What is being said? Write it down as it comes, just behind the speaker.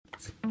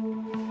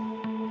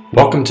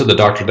Welcome to the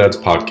Dr. Dad's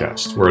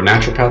podcast, where a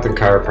naturopath and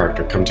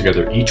chiropractor come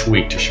together each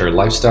week to share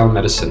lifestyle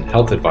medicine,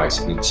 health advice,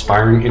 and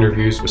inspiring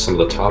interviews with some of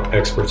the top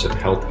experts in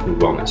health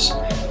and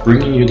wellness,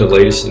 bringing you the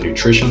latest in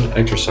nutrition,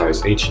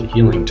 exercise, ancient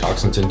healing,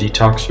 toxins and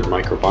detox, your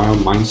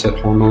microbiome, mindset,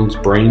 hormones,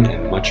 brain,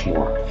 and much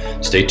more.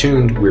 Stay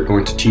tuned. We're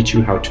going to teach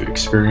you how to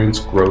experience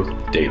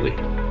growth daily.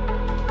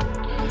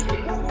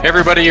 Hey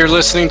everybody, you're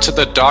listening to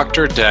the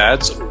Dr.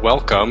 Dads.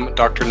 Welcome.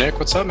 Dr. Nick,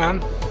 what's up,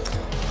 man?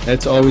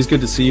 It's always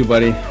good to see you,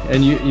 buddy.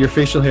 And your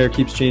facial hair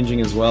keeps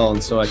changing as well,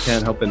 and so I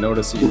can't help but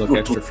notice that you look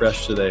extra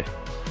fresh today.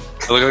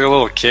 I look like a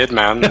little kid,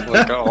 man.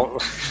 Like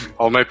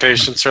all my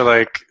patients are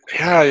like,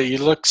 yeah, you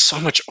look so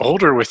much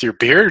older with your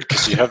beard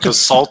because you have the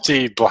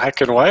salty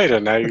black and white,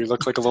 and now you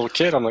look like a little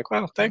kid. I'm like,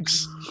 well,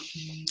 thanks.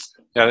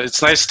 Yeah,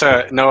 it's nice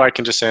to know I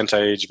can just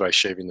anti-age by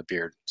shaving the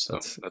beard, so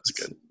that's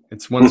good.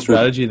 It's one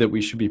strategy that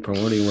we should be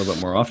promoting a little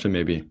bit more often,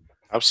 maybe.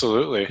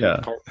 Absolutely. Yeah.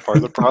 Part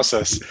of the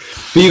process.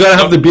 But you got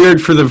to have the beard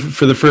for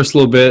the first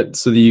little bit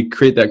so that you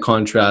create that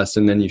contrast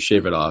and then you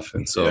shave it off.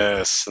 And so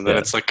yes, and then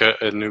it's like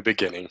a new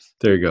beginning.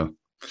 There you go.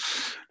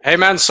 Hey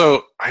man,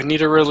 so I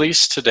need a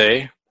release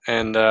today.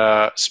 And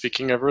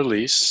speaking of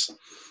release,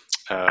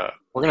 we're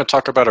going to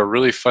talk about a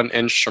really fun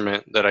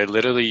instrument that I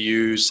literally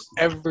use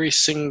every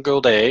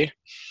single day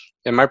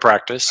in my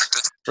practice.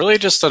 Really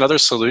just another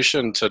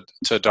solution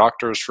to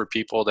doctors for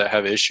people that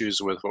have issues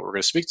with what we're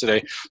going to speak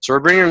today. So we're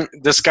bringing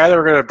this guy that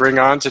we're going to bring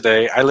on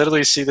today. I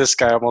literally see this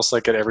guy almost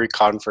like at every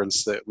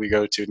conference that we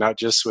go to, not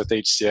just with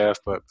HCF,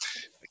 but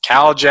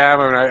CalJam.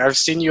 I mean, I've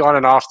seen you on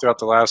and off throughout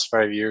the last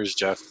 5 years,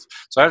 Jeff.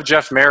 So I have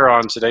Jeff Mayer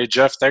on today.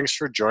 Jeff, thanks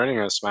for joining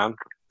us, man.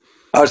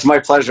 Oh, it's my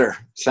pleasure.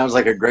 Sounds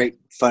like a great,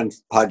 fun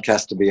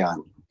podcast to be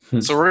on.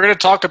 So we're going to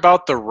talk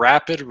about the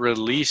rapid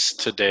release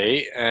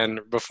today. And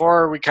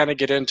before we kind of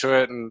get into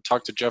it and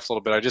talk to Jeff a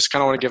little bit, I just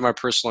kind of want to give my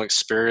personal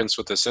experience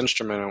with this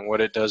instrument and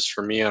what it does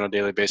for me on a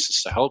daily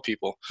basis to help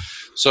people.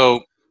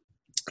 So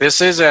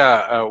this is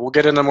we'll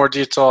get into more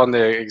detail on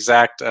the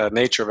exact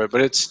nature of it,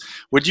 but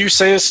would you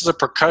say this is a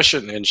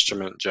percussion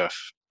instrument, Jeff?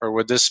 Or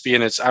would this be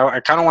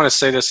I kind of want to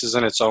say this is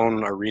in its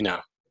own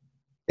arena.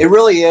 It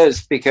really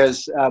is,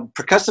 because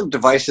percussive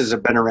devices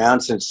have been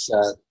around since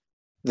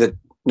the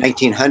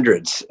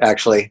 1900s,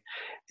 actually.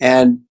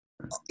 And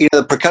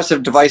the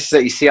percussive devices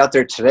that you see out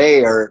there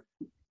today are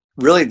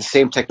really the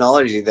same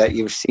technology that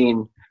you've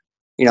seen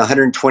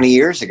 120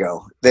 years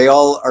ago. They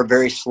all are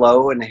very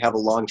slow and they have a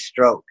long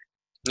stroke.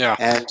 Yeah.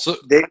 And so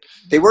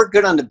they work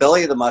good on the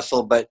belly of the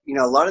muscle, but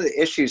a lot of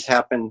the issues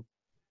happen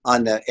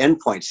on the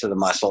endpoints of the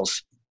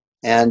muscles.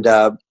 And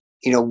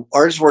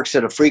ours works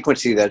at a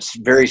frequency that's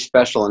very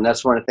special, and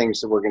that's one of the things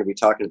that we're going to be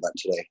talking about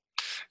today.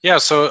 Yeah,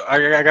 so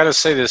I got to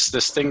say this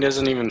thing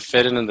doesn't even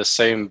fit in the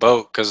same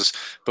boat, because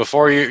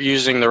before you're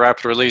using the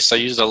rapid release, I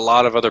used a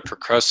lot of other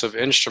percussive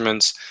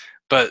instruments,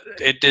 but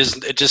it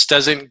just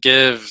doesn't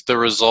give the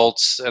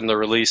results and the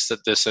release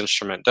that this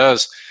instrument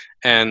does.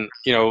 And,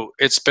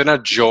 it's been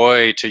a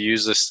joy to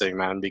use this thing,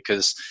 man,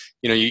 because,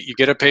 you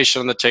get a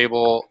patient on the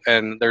table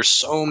and there's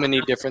so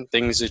many different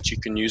things that you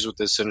can use with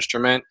this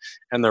instrument,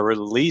 and the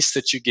release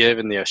that you give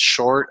in the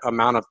short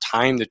amount of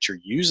time that you're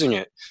using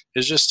it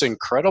is just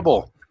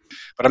incredible.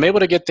 But I'm able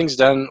to get things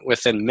done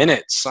within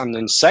minutes,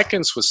 in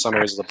seconds with some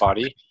areas of the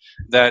body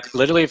that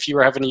literally if you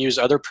were having to use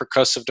other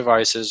percussive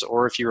devices,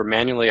 or if you were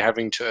manually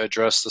having to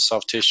address the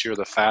soft tissue or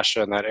the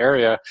fascia in that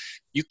area,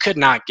 you could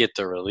not get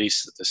the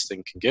release that this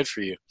thing can get for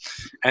you.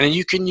 And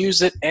you can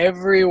use it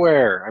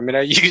everywhere. I mean,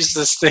 I use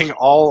this thing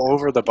all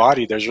over the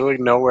body. There's really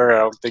nowhere I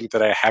don't think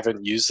that I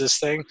haven't used this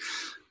thing.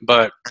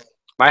 But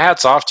my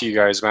hat's off to you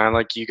guys, man.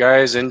 Like, you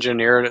guys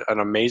engineered an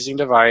amazing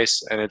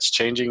device, and it's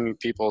changing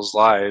people's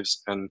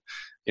lives. And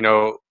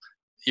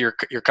your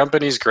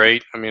company's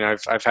great. I mean,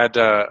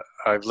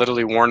 I've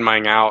literally worn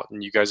mine out,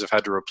 and you guys have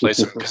had to replace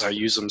it because I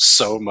use them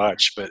so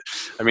much. But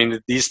I mean,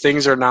 these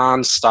things are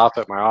nonstop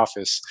at my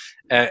office,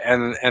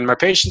 and my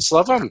patients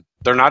love them.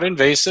 They're not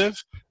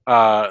invasive.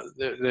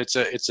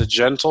 It's a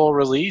gentle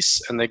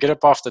release, and they get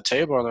up off the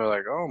table and they're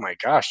like, oh my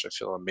gosh, I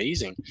feel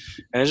amazing.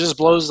 And it just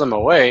blows them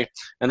away.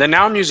 And then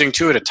now I'm using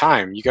 2 at a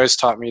time. You guys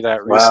taught me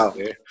that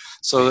recently. Wow.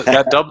 So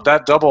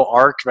that double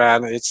arc,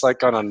 man, it's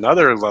like on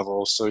another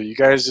level. So you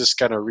guys just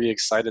kind of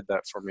re-excited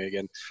that for me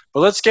again. But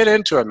let's get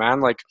into it,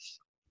 man. Like,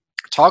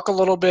 talk a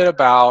little bit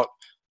about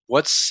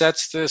what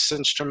sets this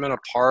instrument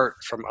apart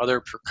from other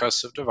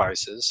percussive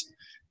devices,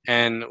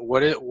 and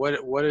what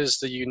is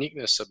the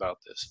uniqueness about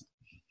this?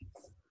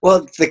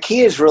 Well, the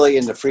key is really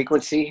in the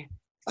frequency.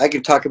 I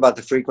could talk about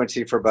the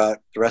frequency for about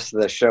the rest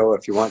of the show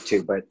if you want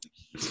to, but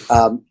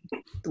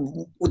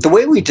the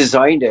way we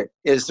designed it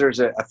is there's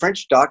a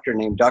French doctor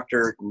named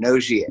Dr.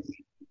 Nogier.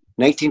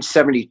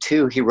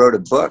 1972, he wrote a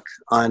book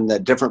on the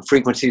different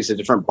frequencies of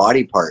different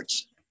body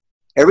parts.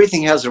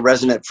 Everything has a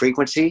resonant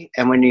frequency,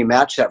 and when you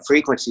match that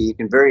frequency, you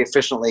can very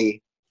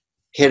efficiently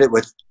hit it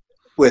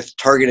with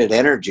targeted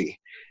energy.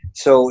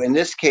 So in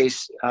this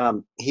case,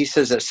 he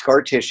says that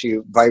scar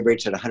tissue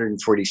vibrates at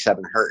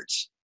 147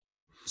 hertz.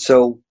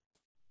 So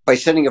by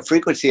sending a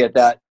frequency at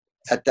that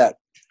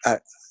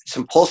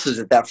some pulses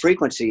at that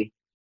frequency,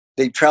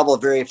 they travel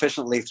very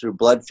efficiently through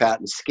blood, fat,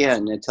 and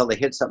skin until they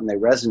hit something they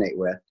resonate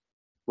with,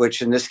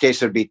 which in this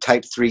case would be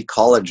type 3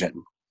 collagen.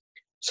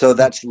 So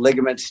that's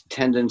ligaments,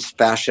 tendons,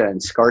 fascia,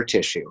 and scar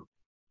tissue.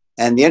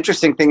 And the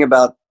interesting thing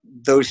about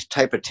those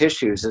type of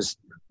tissues is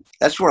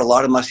that's where a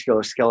lot of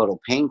musculoskeletal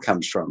pain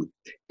comes from.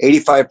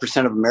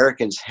 85% of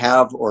Americans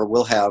have or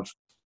will have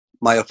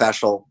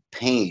myofascial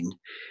pain.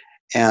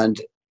 And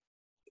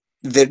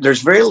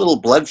there's very little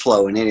blood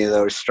flow in any of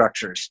those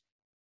structures.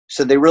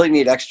 So they really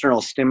need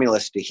external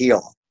stimulus to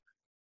heal.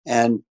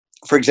 And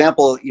for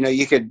example,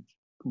 you could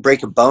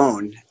break a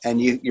bone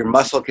and your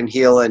muscle can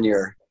heal and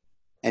your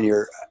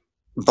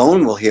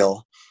bone will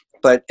heal.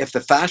 But if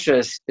the fascia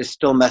is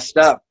still messed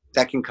up,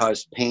 that can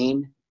cause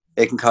pain.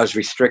 It can cause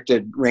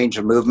restricted range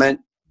of movement.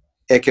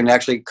 It can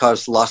actually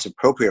cause loss of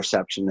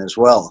proprioception as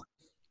well.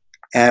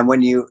 And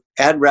when you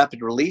add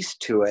rapid release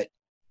to it,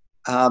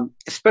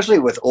 especially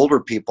with older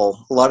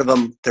people, a lot of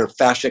them, their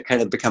fascia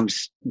kind of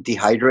becomes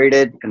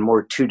dehydrated and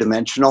more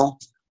two-dimensional.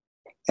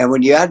 And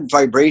when you add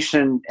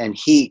vibration and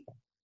heat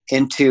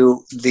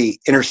into the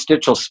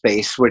interstitial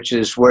space, which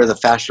is where the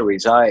fascia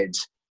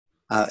resides,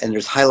 and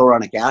there's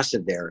hyaluronic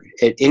acid there,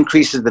 it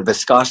increases the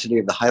viscosity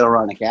of the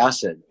hyaluronic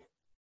acid,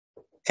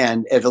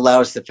 and it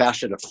allows the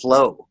fascia to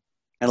flow.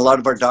 And a lot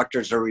of our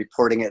doctors are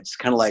reporting it's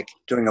kind of like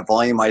doing a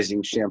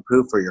volumizing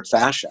shampoo for your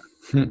fascia.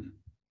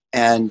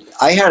 And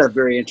I had a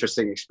very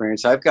interesting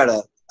experience. I've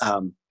got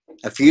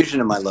a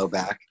fusion in my low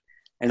back,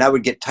 and I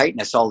would get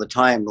tightness all the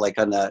time, like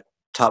on the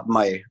top of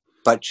my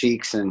butt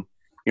cheeks and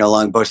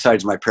along both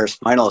sides of my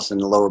paraspinalis and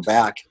the lower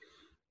back.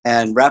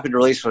 And rapid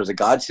release was a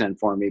godsend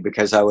for me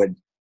because I would,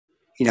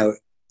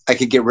 I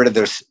could get rid of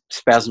those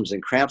spasms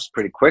and cramps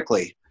pretty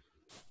quickly.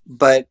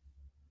 But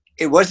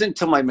it wasn't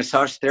until my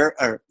massage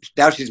therapist, or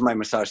now she's my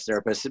massage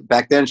therapist.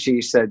 Back then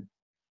she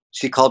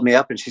called me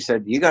up and she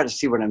said, "You got to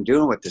see what I'm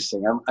doing with this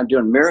thing. I'm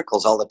doing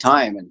miracles all the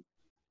time." And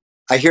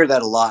I hear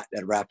that a lot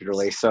at Rapid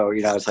Release. So,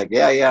 I was like,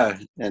 yeah.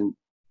 And,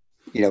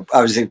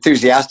 I was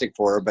enthusiastic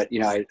for her, but,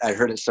 I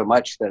heard it so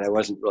much that I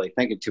wasn't really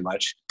thinking too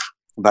much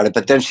about it.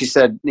 But then she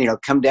said,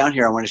 "Come down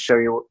here. I want to show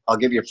you, I'll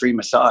give you a free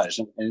massage."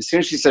 And as soon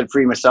as she said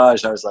free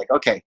massage, I was like,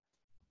 okay.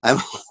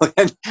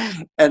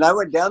 And I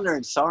went down there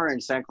and saw her in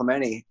San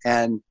Clemente,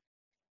 and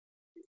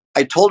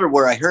I told her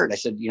where I hurt. I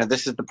said,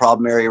 "This is the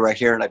problem area right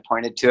here." And I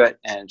pointed to it,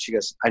 and she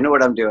goes, "I know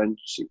what I'm doing."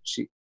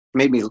 She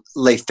made me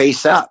lay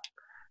face up.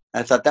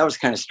 I thought that was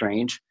kind of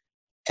strange.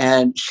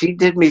 And she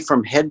did me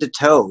from head to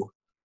toe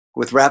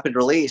with rapid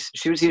release.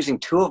 She was using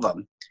 2 of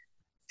them.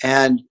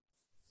 And,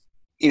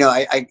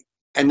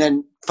 and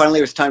then finally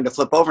it was time to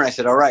flip over. And I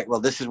said, "All right, well,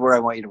 this is where I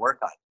want you to work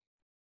on."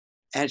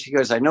 And she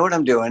goes, "I know what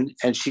I'm doing."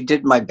 And she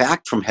did my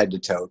back from head to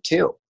toe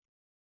too.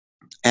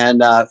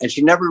 And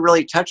she never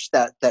really touched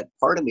that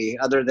part of me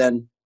other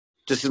than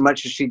just as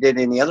much as she did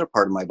any other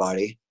part of my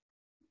body.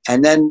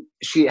 And then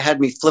she had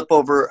me flip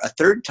over a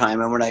 3rd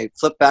time. And when I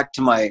flipped back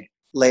to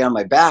lay on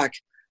my back,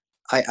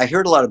 I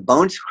heard a lot of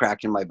bones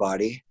crack in my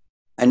body.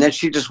 And then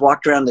she just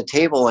walked around the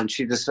table and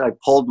I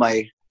pulled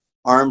my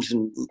arms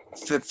and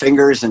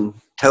fingers and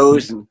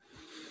toes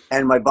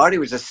and my body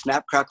was a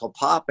snap, crackle,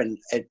 pop. And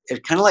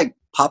it kind of like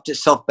popped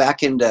itself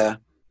back into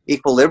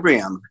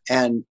equilibrium,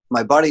 and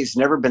my body's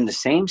never been the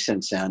same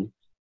since then.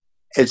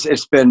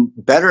 It's been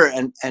better,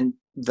 and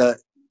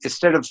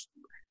instead of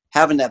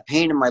having that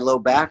pain in my low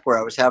back where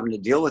I was having to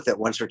deal with it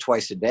once or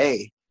twice a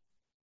day,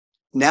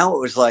 now it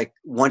was like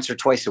once or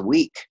twice a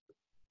week,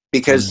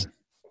 because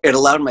it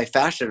allowed my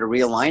fascia to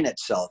realign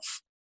itself,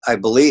 I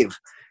believe.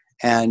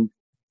 And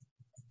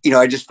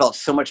I just felt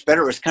so much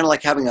better. It was kind of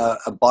like having a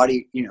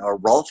body, a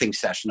Rolfing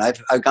session.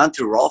 I've gone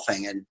through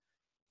Rolfing, and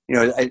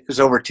it was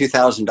over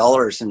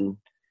 $2,000 and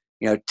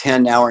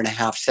 10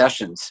 hour-and-a-half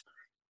sessions,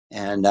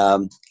 and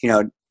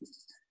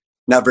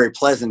not very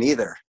pleasant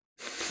either.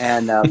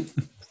 And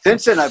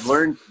since then, I've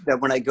learned that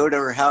when I go to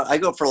her house, I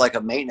go for like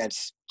a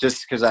maintenance,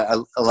 just because I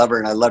love her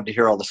and I love to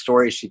hear all the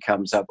stories she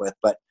comes up with.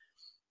 But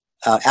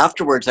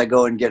afterwards, I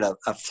go and get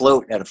a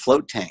float at a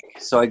float tank.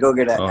 So I go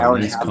get an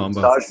hour-and-a-half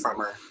massage from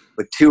her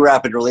with 2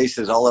 rapid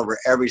releases all over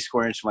every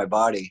square inch of my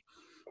body,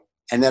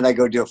 and then I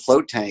go do a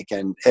float tank,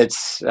 and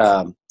it's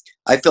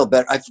I feel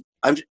better.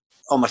 I'm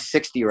almost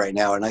 60 right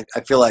now, and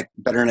I feel like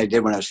better than I did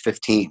when I was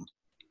 15.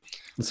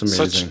 That's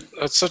amazing.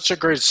 That's such a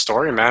great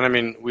story, man. I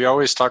mean, we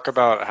always talk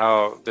about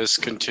how this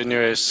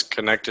continuous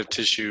connective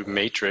tissue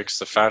matrix,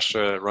 the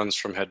fascia, runs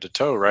from head to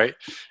toe, right?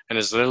 And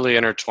is literally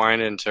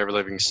intertwined into every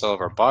living cell of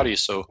our body.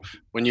 So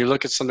when you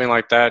look at something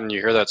like that and you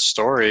hear that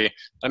story,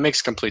 that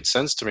makes complete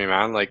sense to me,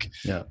 man. Like,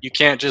 you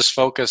can't just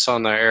focus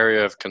on the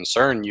area of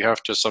concern. You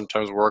have to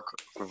sometimes work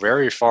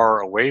very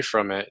far away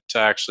from it to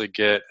actually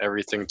get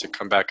everything to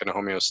come back into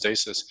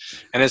homeostasis.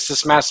 And it's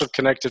this massive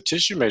connective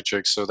tissue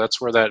matrix. So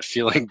that's where that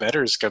feeling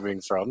better is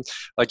coming from.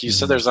 Like you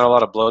said, there's not a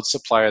lot of blood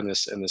supply in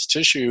this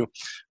tissue,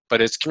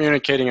 but it's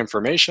communicating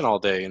information all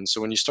day. And so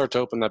when you start to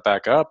open that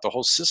back up, the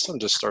whole system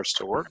just starts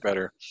to work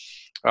better.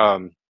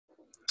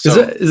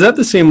 Is that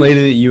the same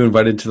lady that you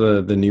invited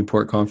to the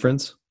Newport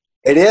conference?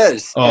 It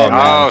is.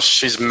 Oh,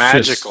 she's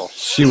magical.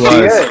 She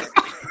was.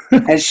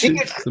 And she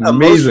gets It's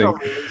emotional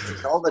amazing.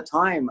 releases all the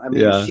time. I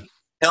mean, Yeah. she can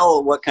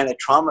tell what kind of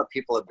trauma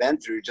people have been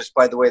through just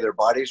by the way their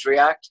bodies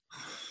react.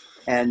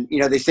 And,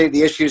 they say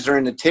the issues are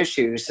in the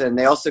tissues, and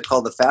they also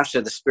call the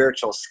fascia the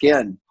spiritual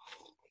skin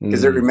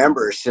because it Mm.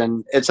 remembers.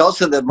 And it's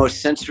also the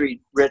most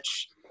sensory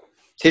rich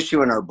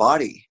tissue in our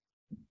body.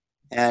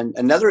 And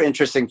another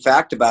interesting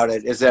fact about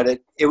it is that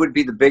it would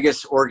be the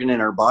biggest organ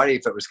in our body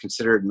if it was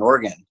considered an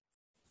organ.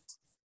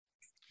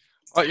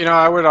 Well,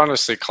 I would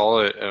honestly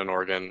call it an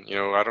organ.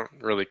 I don't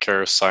really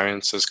care if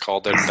science has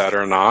called it that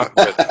or not.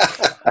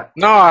 But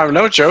no, I'm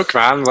no joke,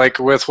 man. Like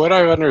with what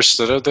I've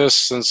understood of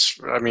this,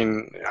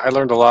 I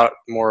learned a lot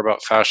more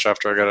about fascia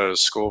after I got out of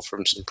school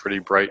from some pretty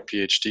bright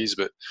PhDs.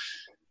 But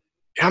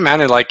yeah,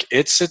 man,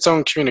 it's its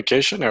own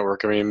communication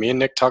network. I mean, me and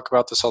Nick talk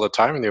about this all the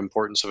time and the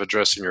importance of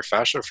addressing your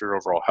fascia for your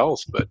overall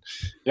health. But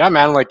yeah,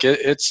 man,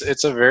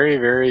 it's a very,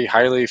 very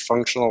highly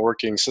functional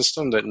working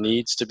system that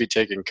needs to be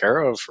taken care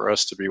of for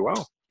us to be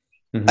well.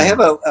 Mm-hmm. I have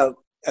a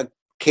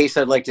case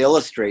I'd like to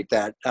illustrate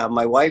that.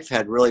 My wife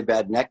had really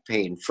bad neck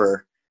pain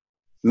for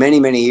many,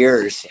 many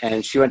years,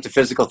 and she went to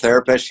physical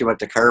therapists, she went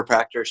to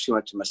chiropractors, she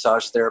went to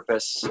massage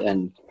therapists,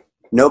 and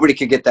nobody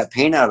could get that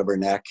pain out of her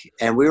neck.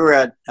 And we were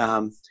at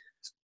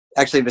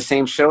actually the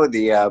same show,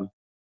 the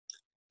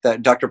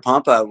Dr.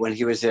 Pompa, when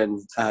he was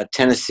in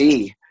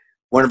Tennessee.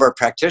 One of our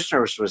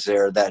practitioners was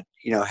there that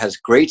has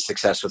great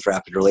success with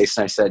rapid release,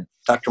 and I said,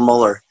 Dr.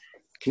 Muller,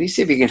 can you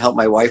see if you can help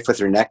my wife with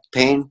her neck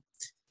pain?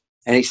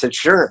 And he said,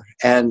 sure.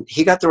 And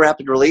he got the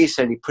rapid release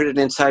and he put it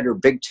inside her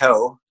big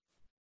toe,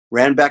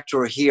 ran back to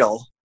her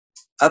heel,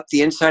 up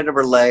the inside of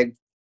her leg,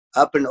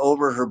 up and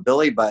over her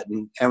belly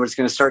button, and was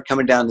going to start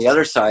coming down the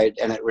other side,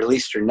 and it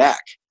released her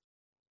neck.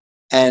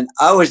 And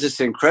I was just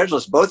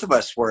incredulous. Both of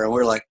us were. And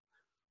we're like,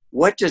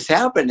 what just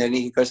happened? And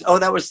he goes, oh,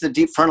 that was the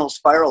deep frontal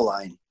spiral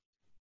line.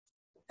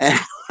 And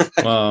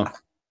Wow.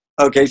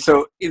 Okay,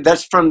 so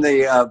that's from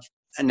the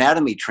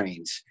anatomy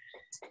trains.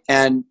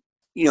 And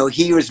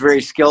he was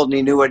very skilled and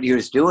he knew what he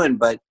was doing,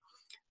 but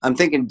I'm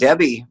thinking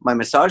Debbie, my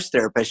massage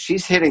therapist,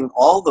 she's hitting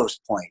all those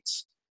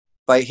points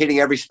by hitting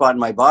every spot in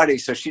my body.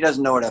 So she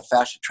doesn't know what a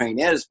fascia train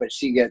is, but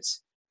she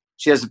has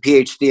a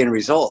PhD in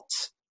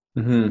results.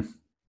 Mm-hmm.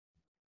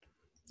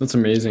 That's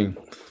amazing.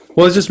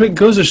 Well, it just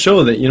goes to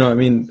show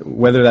that,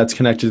 whether that's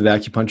connected to the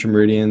acupuncture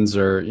meridians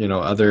or,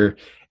 other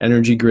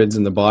energy grids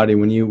in the body,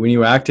 when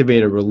you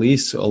activate a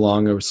release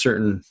along a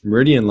certain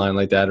meridian line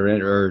like that,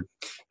 or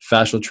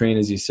fascial train,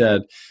 as you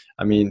said,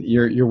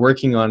 you're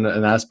working on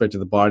an aspect of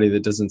the body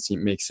that doesn't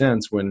make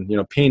sense when,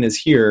 pain is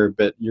here,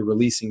 but you're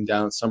releasing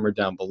somewhere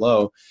down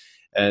below.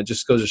 And it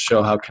just goes to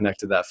show how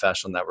connected that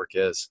fascial network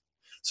is.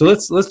 So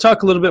let's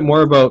talk a little bit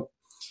more about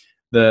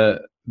the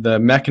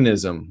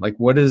mechanism. Like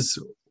what is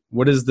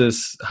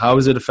this? How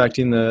is it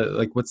affecting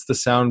what's the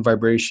sound,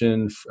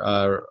 vibration,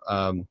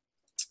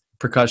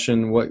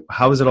 percussion?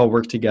 How does it all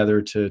work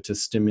together to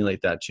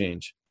stimulate that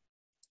change?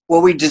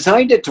 Well, we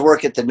designed it to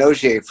work at the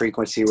Nogier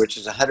frequency, which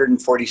is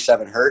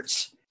 147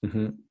 hertz.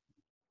 Mm-hmm.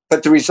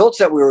 But the results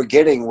that we were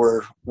getting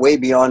were way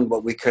beyond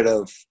what we could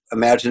have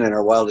imagined in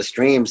our wildest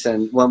dreams.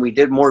 And when we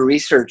did more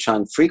research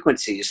on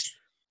frequencies,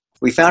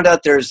 we found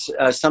out there's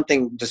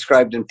something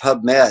described in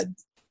PubMed.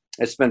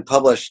 It's been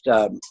published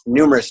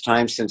numerous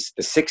times since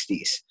the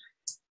 60s,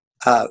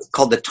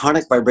 called the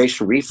tonic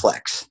vibration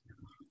reflex.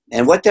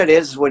 And what that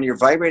is when you're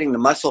vibrating the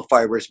muscle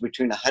fibers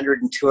between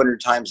 100 and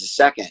 200 times a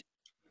second,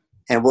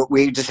 and what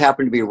we just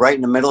happen to be right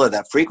in the middle of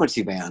that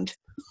frequency band,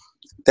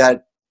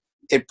 that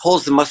it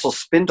pulls the muscle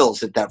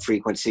spindles at that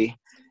frequency.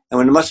 And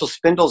when the muscle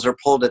spindles are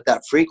pulled at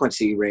that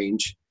frequency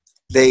range,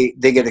 they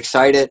get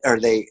excited, or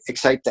they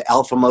excite the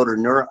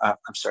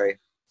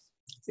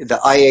the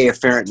IA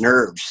afferent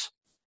nerves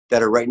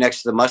that are right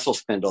next to the muscle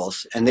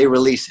spindles. And they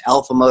release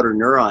alpha motor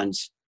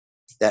neurons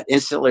that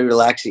instantly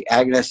relax the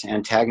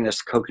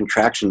agonist-antagonist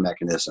co-contraction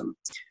mechanism.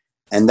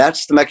 And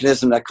that's the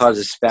mechanism that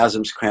causes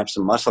spasms, cramps,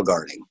 and muscle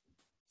guarding.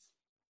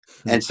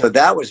 And so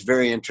that was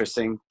very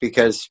interesting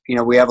because,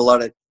 we have a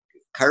lot of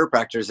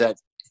chiropractors that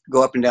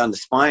go up and down the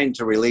spine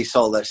to release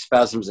all the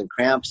spasms and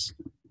cramps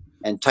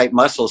and tight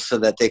muscles so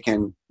that they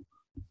can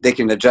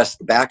adjust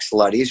the backs a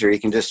lot easier. You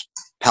can just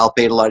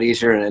palpate a lot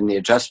easier and the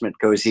adjustment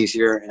goes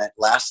easier and it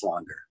lasts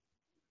longer.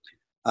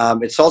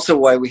 It's also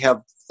why we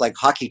have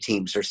hockey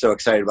teams are so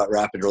excited about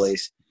rapid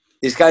release.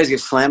 These guys get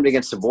slammed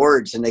against the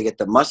boards and they get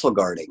the muscle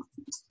guarding.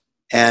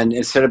 And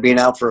instead of being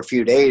out for a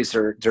few days,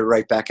 they're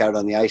right back out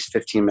on the ice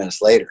 15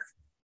 minutes later.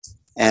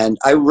 And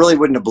I really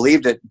wouldn't have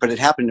believed it, but it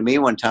happened to me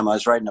one time. I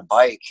was riding a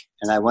bike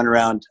and I went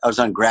around, I was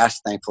on grass,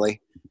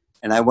 thankfully,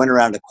 and I went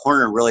around a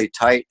corner really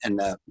tight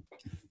and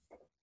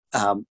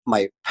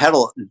my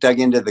pedal dug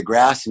into the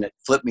grass and it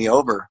flipped me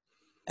over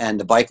and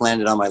the bike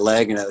landed on my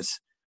leg and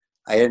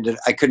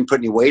I couldn't put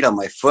any weight on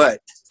my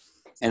foot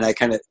and I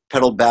kind of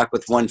pedaled back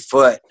with one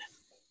foot.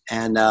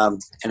 And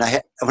when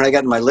I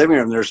got in my living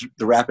room, there's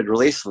the rapid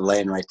release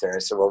laying right there. I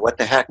said, well, what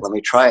the heck? Let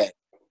me try it.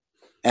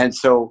 And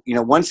so,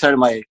 one side of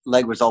my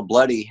leg was all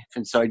bloody.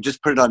 And so I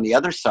just put it on the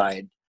other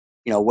side,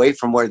 away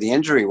from where the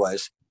injury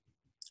was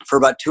for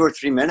about 2 or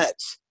 3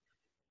 minutes.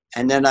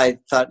 And then I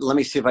thought, let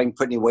me see if I can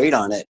put any weight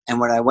on it. And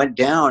when I went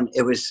down,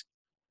 it was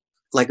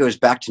like it was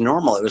back to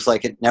normal. It was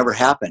like it never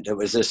happened. It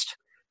was just,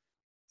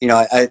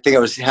 I think I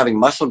was having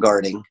muscle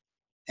guarding,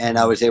 and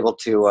I was able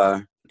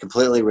to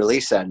completely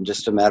release that in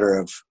just a matter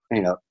of,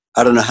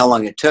 I don't know how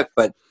long it took,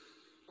 but,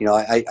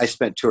 I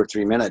spent 2 or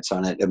 3 minutes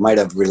on it. It might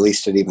have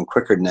released it even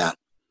quicker than that.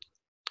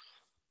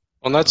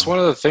 Well, that's one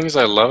of the things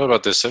I love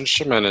about this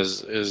instrument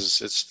is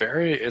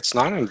it's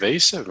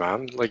non-invasive,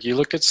 man. Like you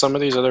look at some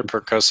of these other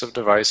percussive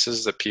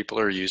devices that people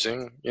are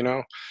using,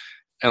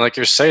 and like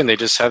you're saying, they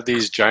just have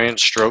these giant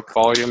stroke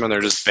volume and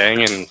they're just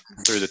banging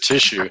through the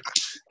tissue.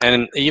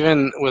 And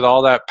even with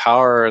all that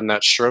power and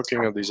that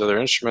stroking of these other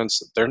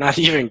instruments, they're not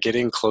even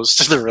getting close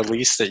to the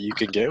release that you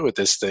can get with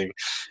this thing.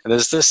 And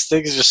this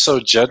thing is just so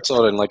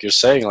gentle, and like you're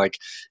saying, like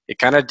it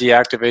kind of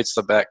deactivates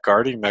the back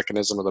guarding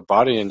mechanism of the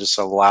body and just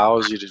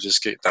allows you to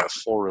just get that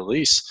full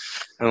release.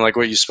 And like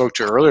what you spoke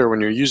to earlier,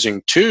 when you're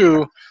using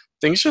 2,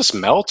 things just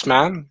melt,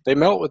 man. They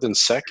melt within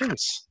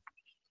seconds.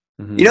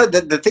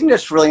 The thing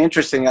that's really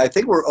interesting, I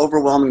think we're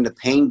overwhelming the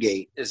pain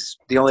gate is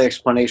the only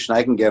explanation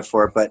I can give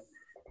for it. But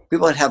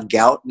people that have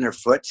gout in their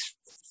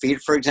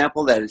feet, for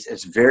example, that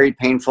it's very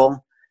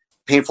painful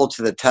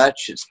to the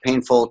touch. It's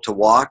painful to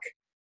walk.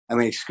 I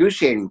mean,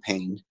 excruciating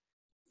pain.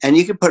 And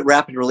you can put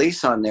rapid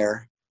release on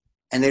there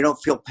and they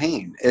don't feel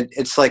pain.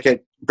 It's like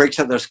it breaks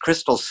up those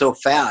crystals so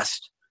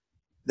fast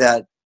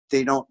that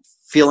they don't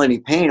feel any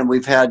pain. And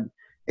we've had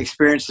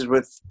experiences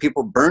with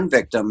people, burn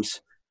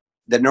victims,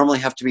 that normally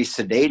have to be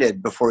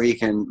sedated before you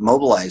can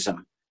mobilize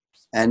them.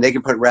 And they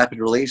can put rapid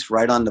release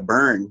right on the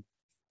burn.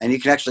 And you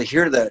can actually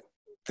hear the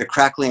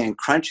crackling and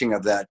crunching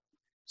of that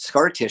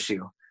scar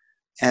tissue.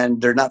 And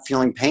they're not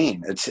feeling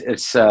pain. I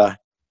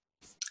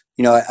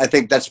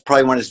think that's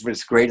probably one of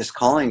its greatest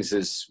callings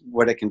is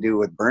what it can do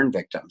with burn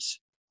victims.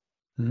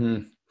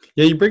 Mm-hmm.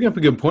 Yeah, you bring up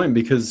a good point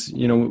because,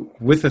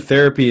 with a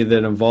therapy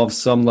that involves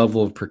some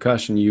level of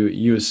percussion,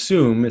 you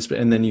assume,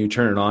 and then you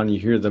turn it on, you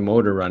hear the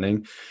motor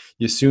running,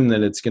 you assume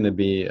that it's going to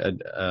be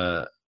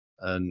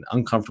an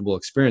uncomfortable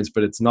experience,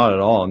 but it's not at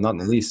all, not in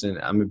the least. And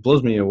it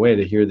blows me away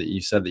to hear that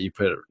you said that you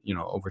put it,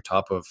 over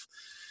top of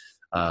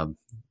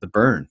the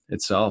burn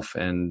itself,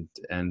 and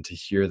to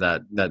hear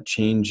that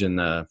change in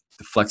the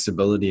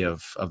flexibility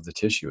of the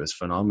tissue is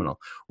phenomenal.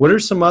 What are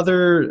some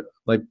other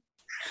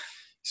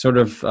sort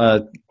of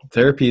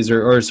therapies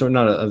or sort of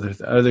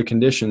not other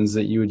conditions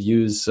that you would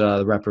use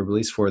the rapid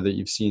release for that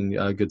you've seen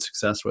good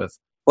success with?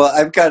 Well,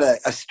 I've got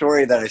a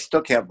story that I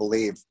still can't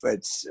believe, but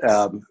it's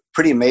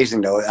pretty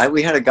amazing though.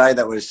 We had a guy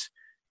that was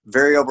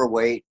very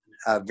overweight,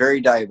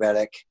 very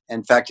diabetic.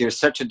 In fact, he was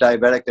such a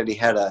diabetic that he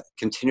had a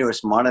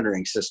continuous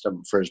monitoring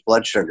system for his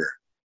blood sugar.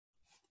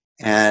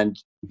 And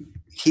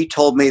he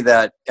told me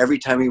that every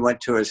time he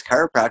went to his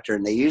chiropractor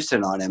and they used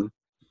it on him,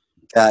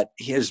 that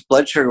his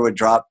blood sugar would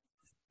drop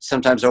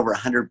sometimes over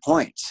 100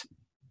 points.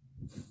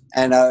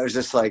 And I was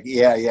just like,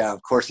 yeah,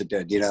 of course it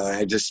did.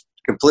 I just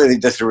completely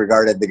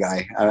disregarded the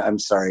guy. I'm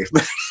sorry.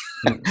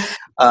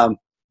 And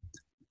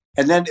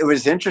then it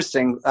was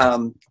interesting.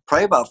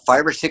 Probably about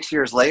 5 or 6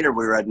 years later,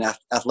 we were at an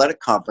athletic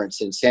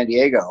conference in San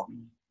Diego.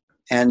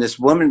 And this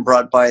woman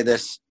brought by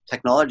this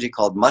technology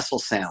called Muscle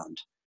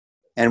Sound.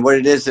 And what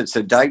it is, it's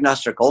a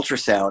diagnostic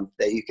ultrasound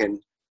that you can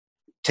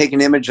take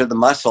an image of the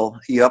muscle,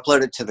 you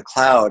upload it to the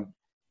cloud,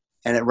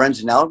 and it runs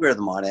an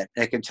algorithm on it.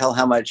 And it can tell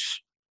how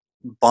much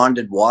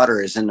bonded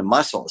water is in the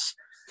muscles.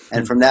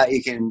 And from that,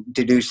 you can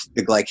deduce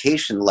the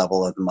glycation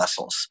level of the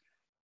muscles.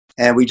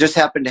 And we just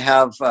happened to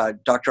have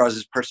Dr.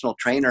 Oz's personal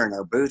trainer in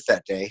our booth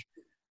that day.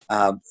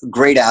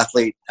 Great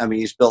athlete. I mean,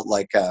 he's built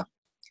like a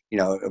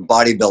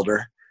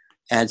bodybuilder.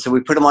 And so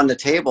we put him on the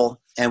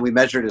table and we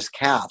measured his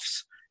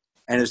calves.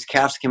 And his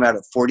calves came out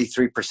at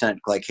 43%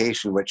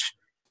 glycation, which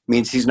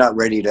means he's not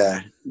ready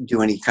to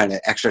do any kind of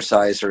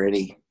exercise or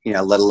any,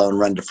 let alone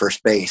run to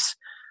first base.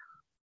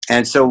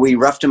 And so we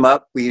roughed him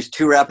up. We used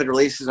 2 rapid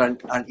releases on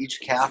each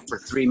calf for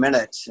 3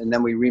 minutes. And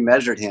then we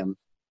remeasured him.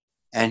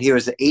 And he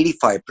was at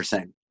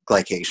 85%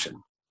 glycation.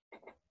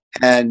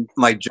 And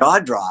my jaw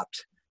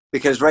dropped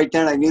because right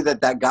then I knew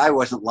that guy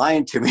wasn't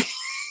lying to me.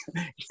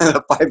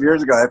 5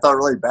 years ago, I felt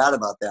really bad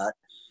about that.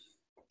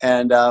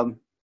 And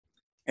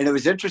it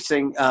was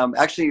interesting.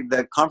 Actually,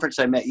 the conference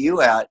I met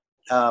you at,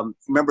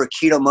 remember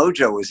Keto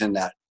Mojo was in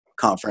that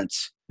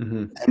conference.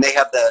 Mm-hmm. And they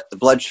have the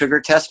blood sugar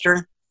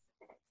tester.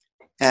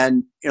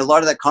 And a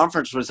lot of that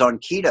conference was on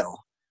keto.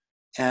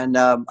 And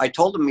I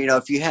told them,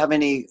 if you have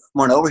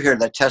anyone over here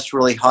that tests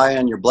really high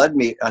on your blood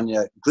on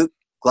your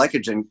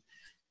glycogen,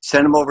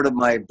 send them over to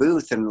my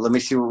booth and let me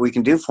see what we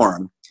can do for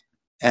them.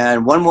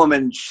 And one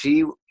woman,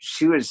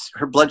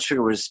 her blood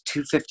sugar was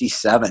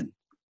 257.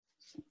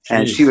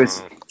 And she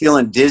was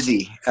feeling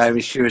dizzy. I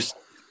mean,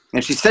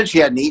 and she said she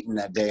hadn't eaten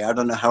that day. I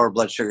don't know how her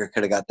blood sugar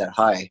could have got that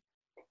high.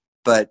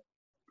 But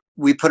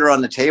we put her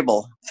on the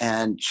table,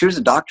 and she was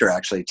a doctor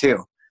actually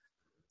too.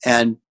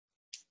 And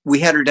we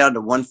had her down to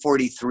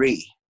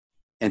 143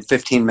 in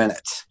 15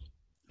 minutes.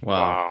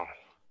 Wow.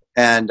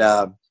 And,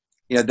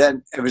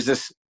 then it was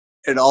just,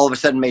 it all of a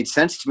sudden made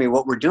sense to me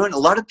what we're doing. A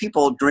lot of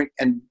people drink,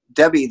 and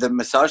Debbie, the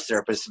massage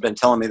therapist, has been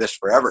telling me this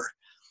forever,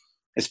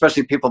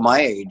 especially people my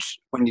age.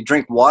 When you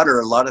drink water,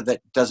 a lot of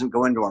it doesn't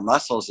go into our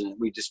muscles and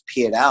we just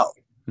pee it out.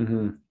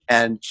 Mm-hmm.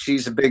 And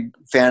she's a big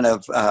fan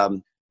of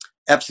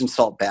Epsom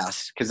salt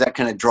baths because that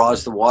kind of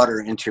draws the water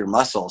into your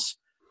muscles.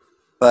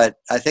 But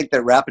I think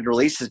that rapid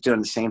release is doing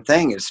the same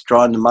thing. It's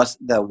drawing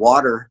the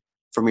water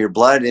from your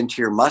blood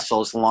into your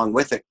muscles. Along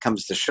with it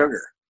comes the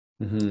sugar.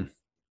 Mm-hmm.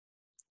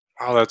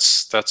 Oh,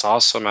 that's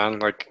awesome, man.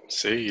 Like,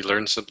 see, you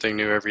learn something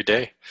new every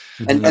day.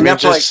 And that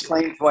probably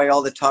explains why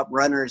all the top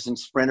runners and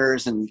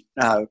sprinters and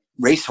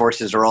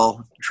racehorses are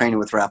all training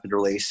with rapid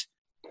release.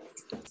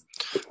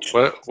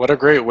 What a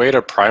great way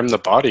to prime the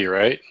body,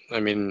 right? I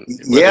mean,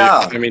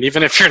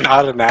 even if you're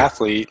not an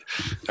athlete,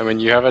 I mean,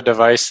 you have a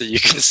device that you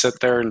can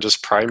sit there and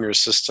just prime your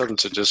system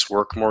to just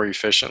work more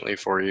efficiently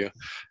for you.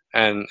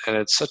 And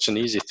it's such an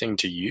easy thing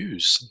to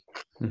use.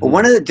 Well,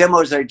 one of the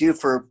demos I do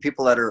for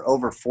people that are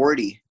over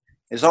 40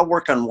 is I'll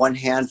work on one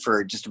hand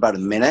for just about a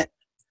minute,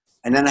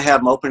 and then I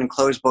have them open and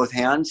close both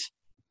hands.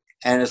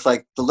 And it's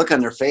like the look on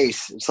their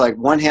face. It's like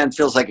one hand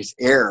feels like it's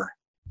air,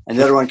 and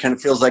the other one kind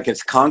of feels like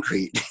it's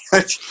concrete.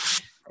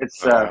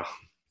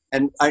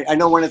 And I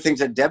know one of the things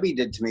that Debbie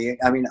did to me,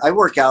 I mean, I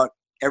work out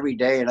every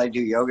day and I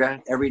do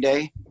yoga every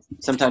day,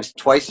 sometimes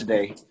twice a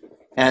day.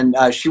 And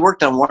she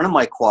worked on one of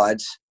my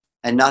quads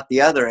and not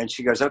the other. And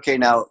she goes, okay,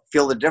 now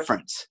feel the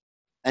difference.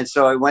 And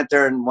so I went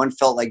there and one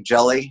felt like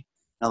jelly.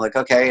 And I'm like,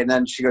 okay. And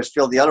then she goes,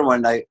 feel the other one.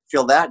 And I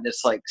feel that and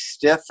it's like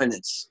stiff and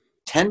it's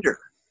tender.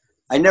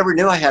 I never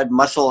knew I had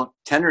muscle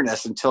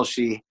tenderness until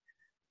she,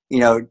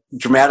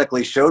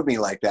 dramatically showed me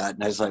like that.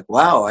 And I was like,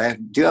 wow, I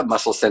do have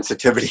muscle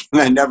sensitivity. And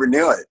I never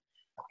knew it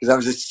because I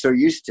was just so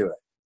used to it.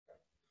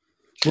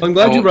 Well, I'm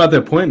glad you brought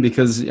that point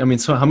because, I mean,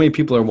 so how many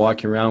people are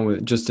walking around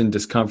with just in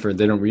discomfort?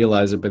 They don't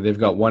realize it, but they've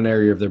got one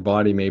area of their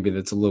body maybe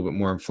that's a little bit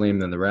more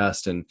inflamed than the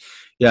rest. And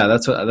yeah,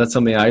 that's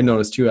something I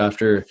noticed too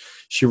after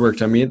she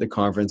worked on me at the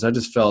conference. I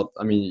just felt,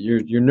 I mean,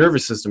 your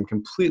nervous system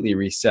completely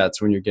resets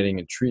when you're getting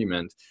a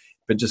treatment.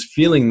 But just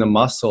feeling the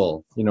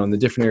muscle, in the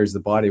different areas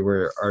of the body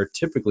where are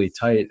typically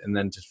tight, and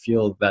then to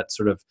feel that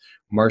sort of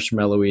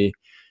marshmallowy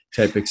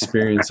type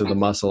experience of the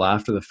muscle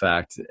after the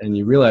fact, and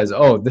you realize,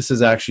 oh, this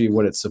is actually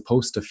what it's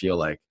supposed to feel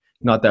like,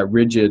 not that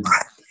rigid,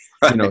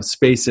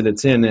 space that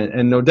it's in.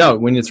 And no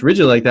doubt, when it's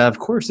rigid like that, of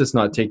course, it's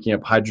not taking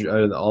up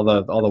all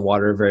the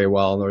water very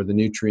well, or the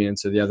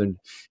nutrients, or the other,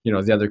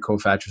 the other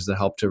cofactors that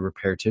help to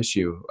repair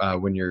tissue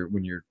when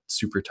you're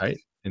super tight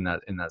in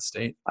that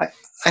state.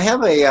 I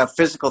have a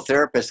physical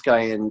therapist guy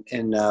in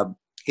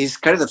he's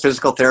kind of the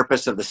physical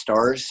therapist of the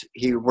stars.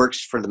 He works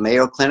for the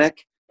Mayo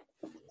Clinic,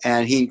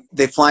 and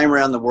they fly him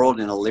around the world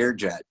in a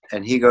Learjet,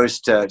 and he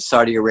goes to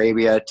Saudi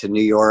Arabia, to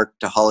New York,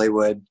 to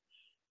Hollywood,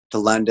 to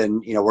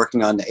London,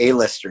 working on the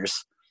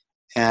A-listers.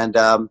 And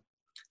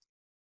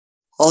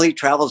all he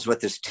travels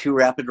with is 2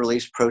 rapid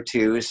release Pro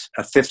 2s,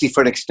 a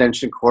 50-foot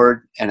extension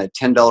cord, and a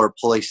 $10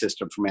 pulley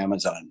system from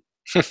Amazon.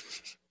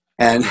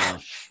 And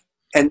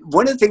And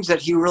one of the things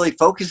that he really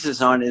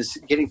focuses on is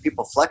getting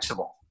people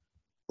flexible.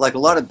 Like a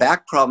lot of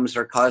back problems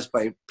are caused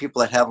by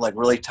people that have like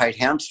really tight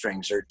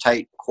hamstrings or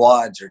tight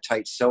quads or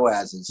tight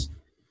psoases.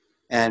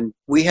 And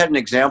we had an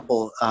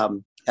example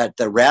at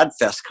the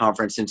RadFest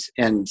conference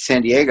in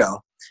San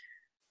Diego.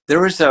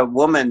 There was a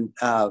woman,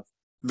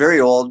 very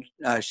old,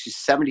 she's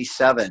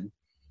 77,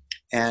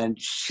 and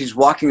she's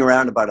walking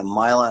around about a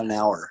mile an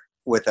hour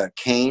with a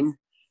cane.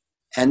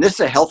 And this is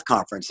a health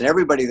conference, and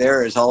everybody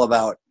there is all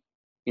about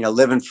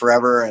living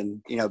forever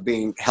and,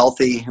 being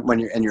healthy when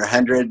you're in your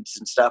hundreds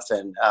and stuff.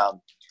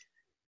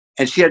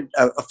 And she had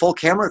a full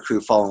camera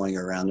crew following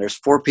her around. There's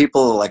 4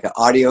 people, like an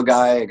audio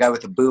guy, a guy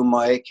with a boom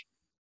mic,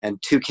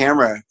 and 2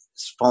 cameras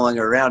following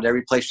her around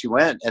every place she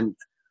went. And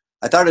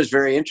I thought it was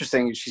very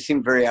interesting. She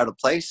seemed very out of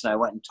place, and I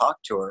went and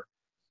talked to her.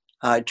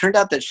 It turned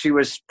out that she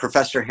was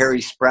Professor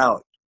Harry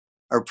Sprout,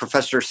 or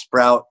Professor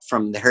Sprout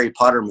from the Harry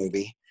Potter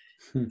movie.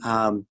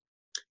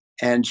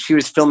 And she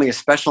was filming a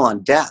special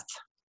on death.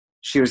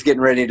 She was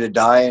getting ready to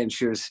die, and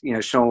she was,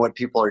 showing what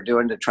people are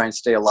doing to try and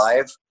stay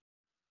alive.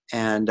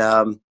 And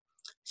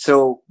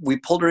so we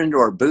pulled her into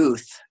our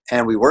booth,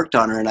 and we worked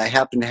on her. And I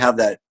happened to have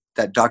that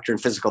doctor in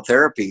physical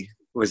therapy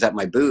who was at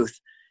my booth,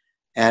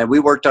 and we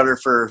worked on her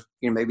for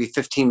maybe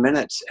 15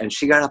 minutes. And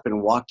she got up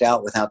and walked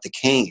out without the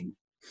cane.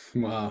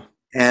 Wow!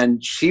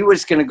 And she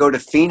was going to go to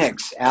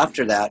Phoenix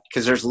after that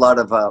because there's a lot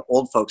of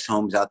old folks'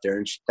 homes out there,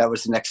 and that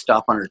was the next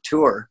stop on her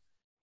tour.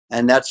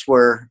 And that's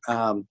where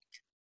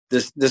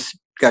this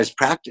guy's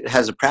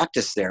has a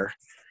practice there.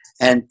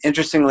 And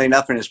interestingly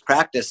enough, in his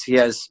practice, he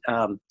has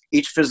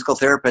each physical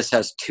therapist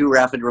has 2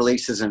 rapid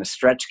releases in a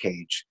stretch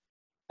cage,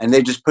 and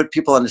they just put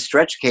people on the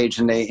stretch cage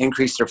and they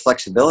increase their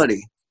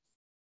flexibility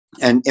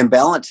and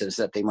imbalances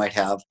that they might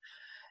have.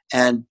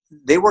 And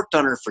they worked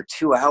on her for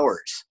 2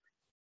 hours,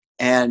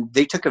 and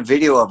they took a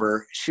video of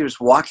her. She was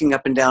walking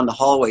up and down the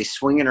hallway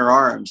swinging her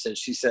arms, and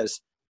she says,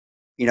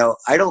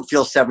 I don't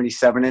feel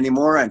 77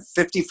 anymore, I'm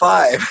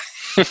 55.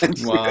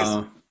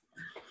 Wow.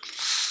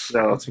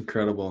 So that's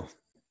incredible.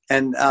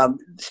 And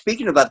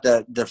speaking about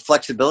the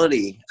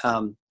flexibility,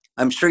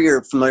 I'm sure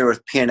you're familiar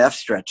with PNF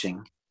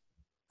stretching.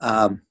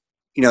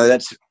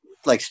 That's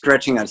like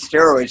stretching on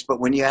steroids, but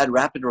when you add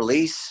rapid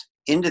release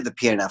into the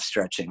PNF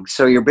stretching,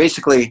 so you're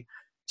basically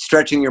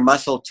stretching your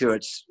muscle to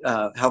its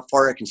how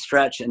far it can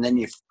stretch, and then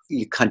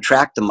you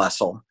contract the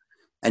muscle,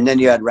 and then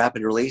you add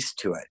rapid release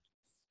to it,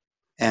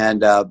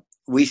 and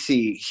we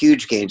see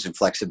huge gains in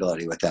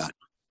flexibility with that.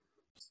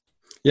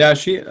 Yeah,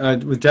 she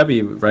with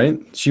Debbie, right?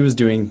 She was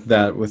doing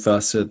that with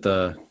us at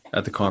the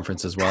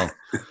conference as well.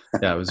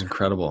 Yeah, it was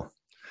incredible.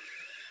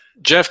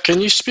 Jeff, can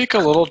you speak a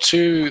little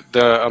to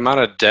the amount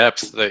of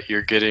depth that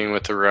you're getting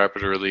with the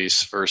rapid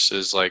release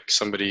versus like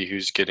somebody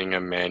who's getting a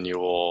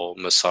manual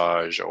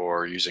massage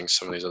or using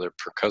some of these other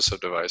percussive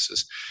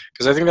devices?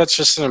 Because I think that's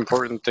just an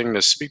important thing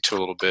to speak to a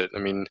little bit. I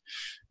mean,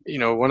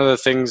 one of the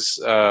things,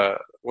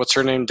 what's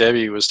her name?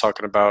 Debbie was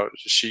talking about,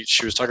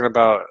 she was talking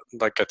about,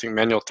 like, I think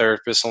manual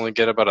therapists only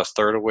get about a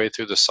third of the way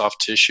through the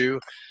soft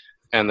tissue,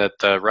 and that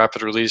the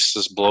rapid release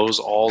just blows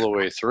all the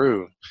way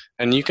through.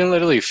 And you can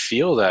literally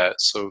feel that.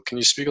 So can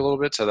you speak a little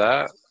bit to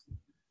that?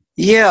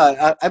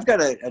 Yeah, I've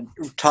got a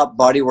top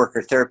body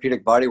worker,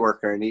 therapeutic body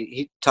worker, and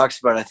he talks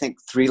about, I think,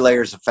 3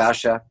 layers of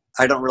fascia.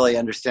 I don't really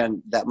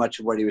understand that much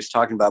of what he was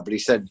talking about, but he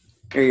said,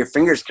 your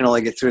fingers can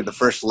only get through the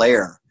first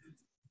layer.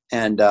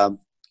 And,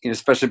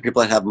 especially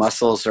people that have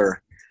muscles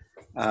or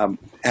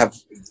have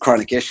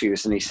chronic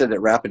issues. And he said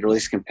that rapid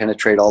release can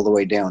penetrate all the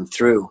way down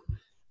through.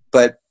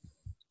 But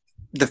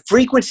the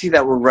frequency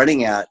that we're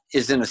running at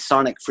is in a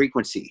sonic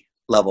frequency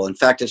level. In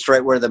fact, it's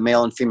right where the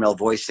male and female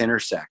voice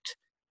intersect.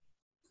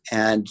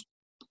 And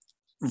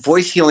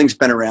voice healing's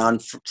been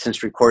around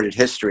since recorded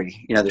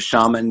history. The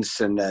shamans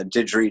and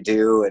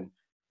didgeridoo and,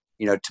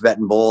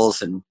 Tibetan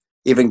bowls, and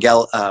even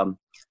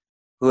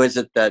who is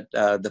it that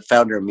the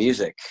founder of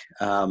music?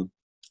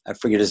 I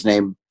forget his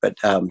name, but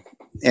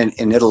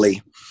in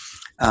Italy,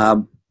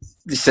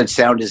 he said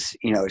sound is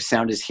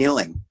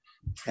healing.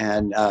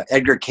 And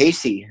Edgar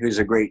Cayce, who's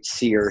a great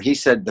seer, he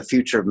said the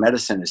future of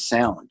medicine is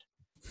sound.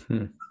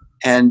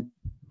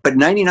 But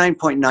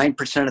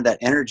 99.9% of that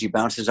energy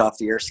bounces off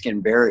the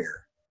air-skin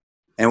barrier.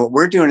 And what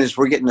we're doing is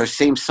we're getting those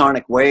same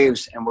sonic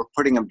waves and we're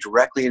putting them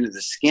directly into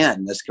the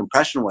skin, those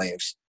compression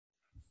waves.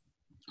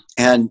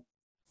 And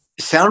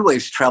sound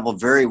waves travel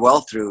very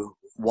well through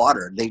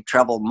water. They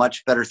travel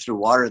much better through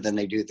water than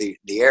they do the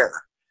air.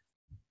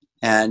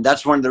 And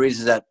that's one of the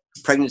reasons that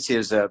pregnancy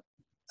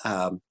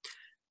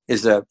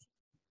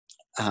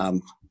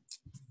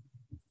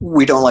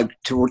we don't like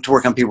to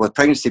work on people with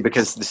pregnancy,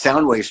 because the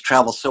sound waves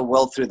travel so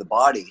well through the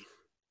body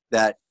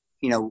that,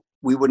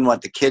 we wouldn't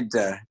want the kid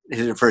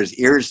for his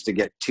ears to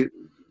get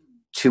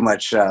too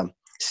much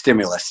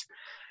stimulus.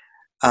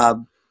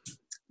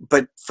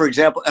 But for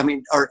example, I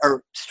mean,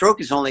 our stroke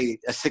is only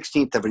a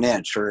 1/16 of an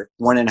inch or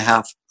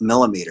 1.5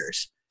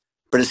 millimeters,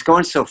 but it's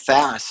going so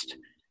fast.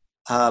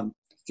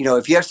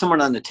 If you have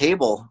someone on the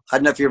table, I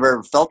don't know if you've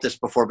ever felt this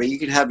before, but you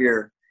can have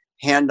your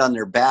hand on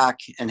their back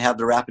and have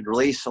the rapid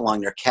release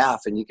along their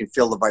calf, and you can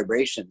feel the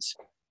vibrations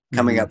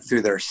coming up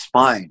through their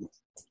spine,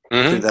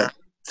 through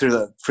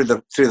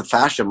the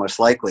fascia, most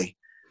likely.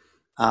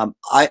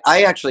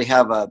 I actually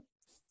have a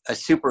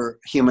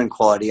superhuman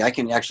quality. I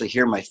can actually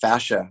hear my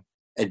fascia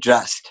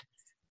adjust.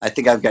 I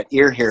think I've got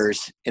ear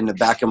hairs in the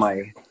back of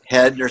my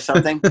head or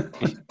something.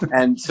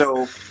 And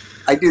so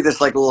I do this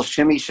like a little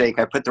shimmy shake.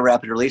 I put the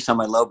rapid release on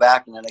my low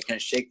back, and then I kind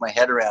of shake my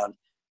head around.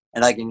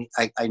 And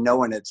I know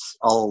when it's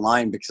all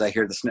aligned, because I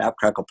hear the snap,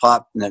 crackle,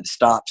 pop, and then it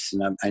stops,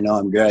 and I know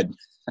I'm good.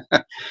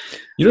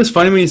 It's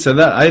funny when you said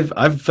that.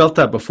 I've felt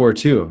that before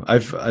too. I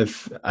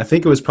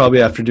think it was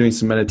probably after doing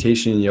some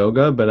meditation and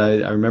yoga, but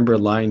I remember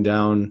lying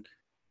down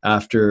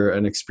after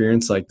an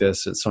experience like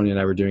this. Sonia and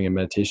I were doing a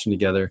meditation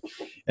together,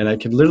 and I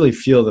could literally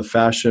feel the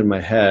fascia in my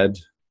head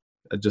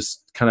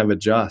just kind of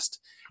adjust.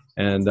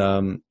 And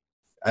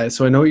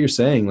so I know what you're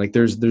saying. Like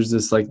there's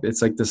this, like,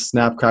 it's like the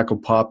snap, crackle,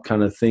 pop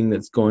kind of thing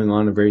that's going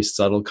on a very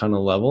subtle kind of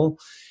level.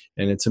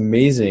 And it's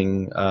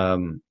amazing,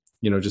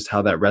 just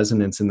how that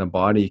resonance in the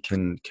body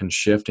can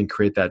shift and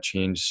create that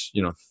change,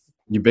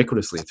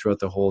 ubiquitously throughout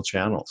the whole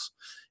channels.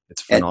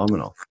 It's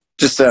phenomenal. And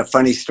just a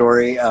funny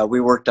story. We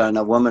worked on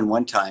a woman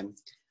one time.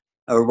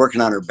 We were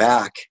working on her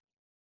back,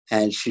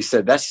 and she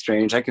said, "That's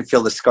strange. I can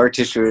feel the scar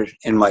tissue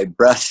in my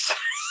breasts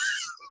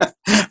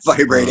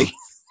vibrating."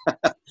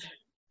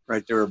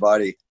 Right through her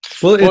body.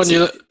 Well,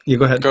 you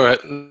go ahead. Go ahead.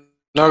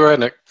 No, go ahead,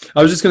 Nick.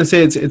 I was just going to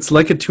say it's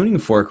like a tuning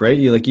fork, right?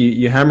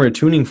 You hammer a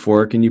tuning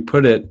fork and you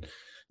put it,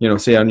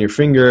 say on your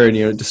finger, and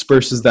it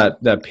disperses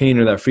that pain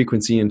or that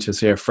frequency into,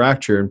 say, a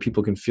fracture, and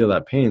people can feel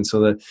that pain. So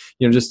that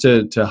just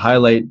to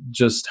highlight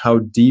just how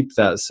deep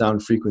that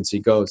sound frequency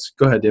goes.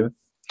 Go ahead, David.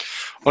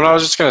 Well, I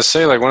was just going to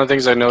say, like, one of the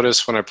things I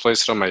noticed when I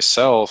placed it on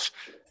myself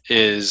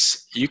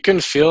is you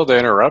can feel the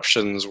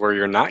interruptions where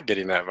you're not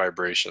getting that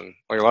vibration.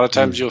 Like a lot of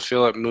times you'll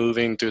feel it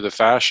moving through the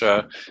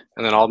fascia,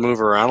 and then I'll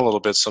move around a little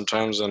bit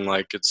sometimes, and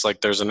like it's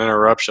like there's an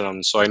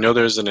interruption. So I know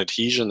there's an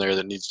adhesion there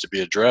that needs to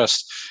be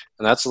addressed.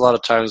 And that's a lot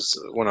of times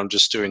when I'm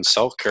just doing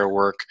self-care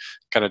work,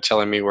 kind of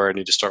telling me where I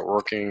need to start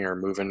working or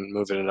moving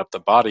it up the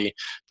body.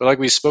 But like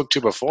we spoke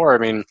to before, I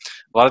mean,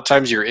 a lot of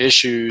times your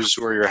issues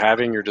where you're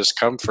having your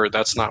discomfort,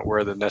 that's not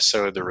where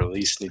necessarily the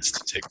release needs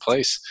to take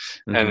place.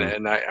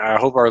 And I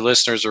hope our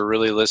listeners are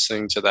really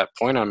listening to that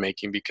point I'm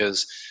making,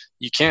 because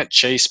you can't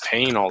chase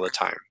pain all the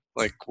time.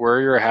 Like where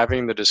you're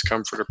having the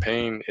discomfort or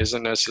pain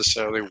isn't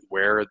necessarily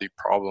where the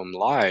problem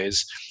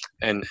lies.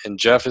 And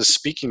Jeff is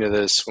speaking to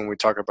this when we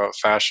talk about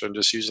fascia and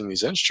just using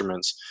these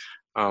instruments.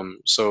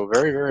 So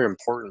very, very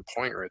important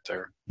point right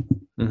there.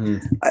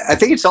 I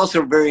think it's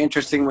also very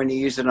interesting when you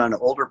use it on an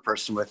older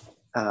person with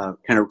kind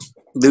of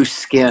loose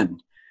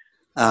skin.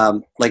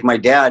 Like my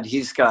dad,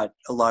 he's got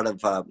a lot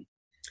of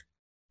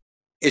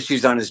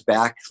issues on his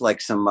back,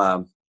 like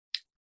some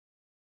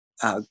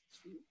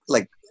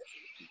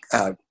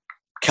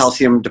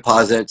calcium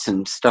deposits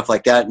and stuff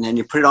like that. And then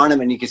you put it on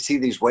him and you can see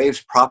these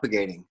waves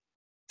propagating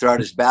throughout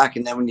his back.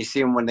 And then when you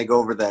see him, when they go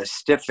over the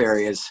stiff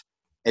areas,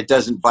 it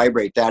doesn't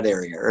vibrate that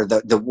area, or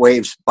the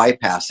waves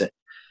bypass it.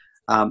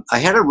 I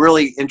had a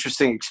really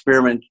interesting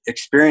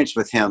experience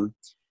with him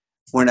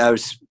when I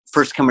was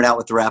first coming out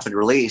with the rapid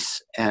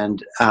release.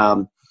 And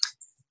I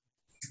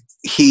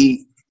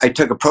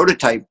took a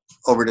prototype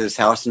over to his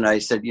house and I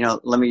said,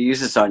 let me use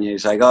this on you.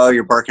 He's like, oh,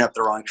 you're barking up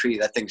the wrong tree.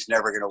 That thing's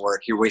never going to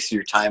work. You're wasting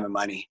your time and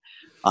money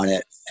on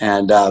it.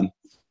 And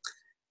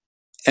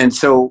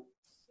so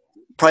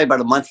probably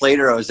about a month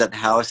later, I was at the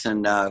house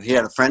and he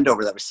had a friend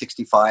over that was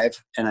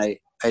 65. And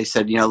I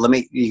said, you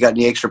got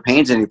any extra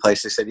pains any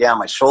place? He said, yeah,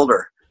 my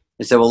shoulder.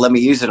 I said, well, let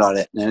me use it on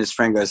it. And his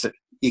friend goes,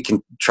 you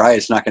can try.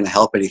 It's not going to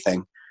help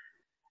anything.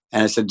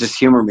 And I said, just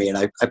humor me. And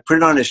I put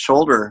it on his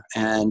shoulder,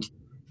 and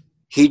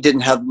he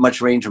didn't have much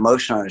range of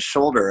motion on his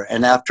shoulder.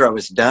 And after I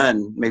was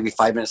done, maybe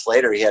 5 minutes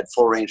later, he had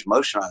full range of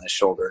motion on his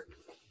shoulder.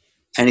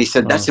 And he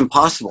said, that's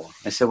impossible.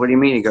 I said, what do you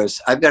mean? He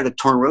goes, I've got a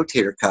torn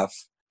rotator cuff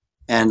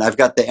and I've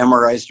got the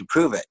MRIs to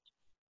prove it.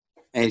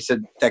 And he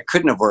said, that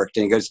couldn't have worked.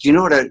 And he goes, do you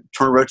know what a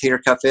torn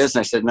rotator cuff is? And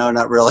I said, no,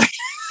 not really.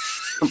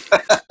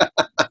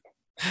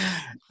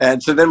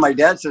 And so then my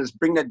dad says,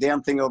 bring that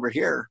damn thing over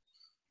here.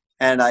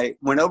 And I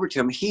went over to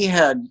him. He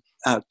had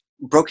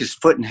broke his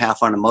foot in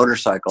half on a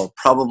motorcycle,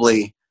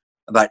 probably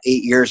about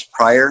 8 years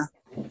prior.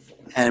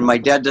 And my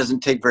dad doesn't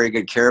take very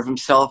good care of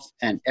himself.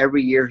 And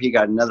every year he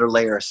got another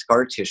layer of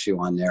scar tissue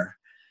on there.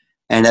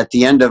 And at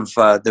the end of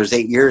those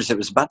 8 years, it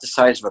was about the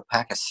size of a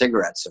pack of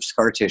cigarettes of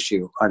scar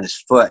tissue on his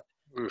foot.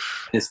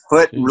 Oof. His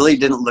foot really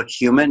didn't look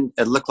human.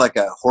 It looked like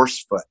a horse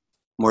foot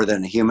more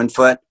than a human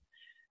foot.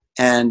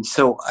 And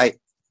so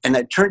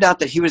it turned out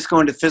that he was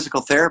going to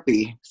physical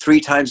therapy 2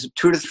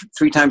 to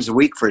 3 times a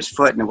week for his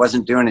foot, and it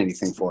wasn't doing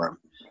anything for him.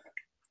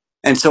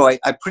 And so I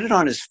put it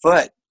on his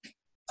foot.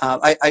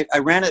 I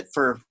ran it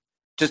for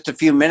just a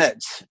few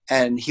minutes,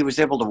 and he was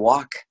able to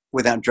walk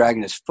without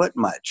dragging his foot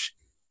much.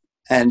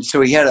 And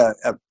so he had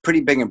a pretty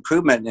big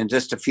improvement in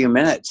just a few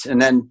minutes.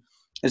 And then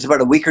it's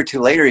about a week or 2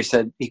 later,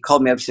 he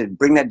called me up and said,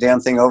 bring that damn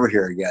thing over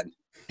here again.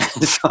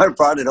 So I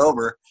brought it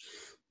over,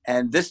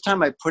 and this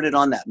time I put it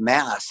on that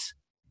mass,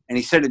 and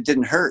he said it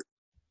didn't hurt.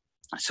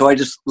 So I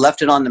just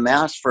left it on the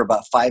mass for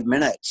about 5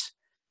 minutes,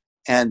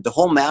 and the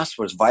whole mass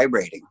was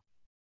vibrating.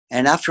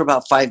 And after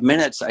about 5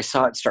 minutes, I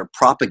saw it start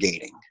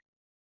propagating.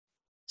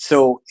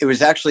 So it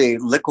was actually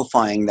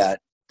liquefying that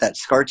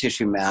scar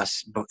tissue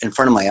mass in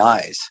front of my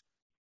eyes.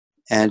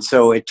 And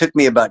so it took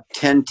me about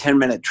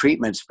 10-minute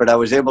treatments, but I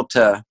was able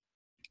to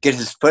get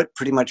his foot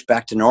pretty much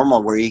back to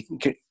normal, where he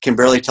can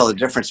barely tell the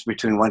difference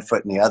between one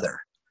foot and the other.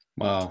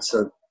 Wow.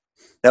 So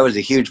that was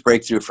a huge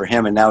breakthrough for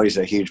him, and now he's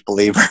a huge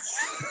believer.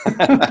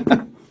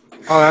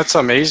 Oh, that's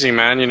amazing,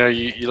 man.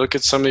 You look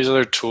at some of these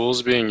other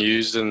tools being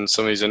used in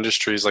some of these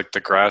industries, like the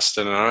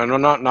Graston, and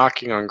I'm not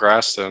knocking on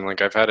Graston.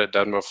 Like, I've had it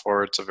done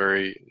before. It's a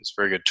very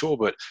good tool,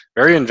 but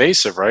very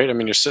invasive, right? I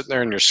mean, you're sitting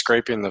there and you're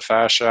scraping the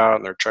fascia out,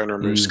 and they're trying to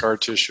remove scar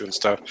tissue and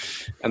stuff.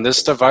 And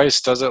this device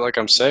does it, like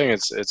I'm saying,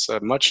 it's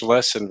a much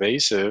less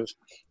invasive,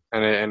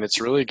 and it's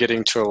really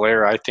getting to a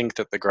layer I think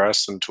that the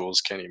Graston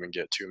tools can't even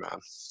get to, man.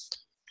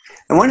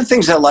 And one of the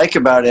things I like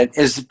about it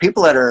is the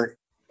people that are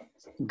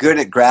good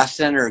at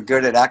Graston or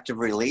good at active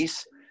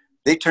release,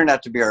 they turn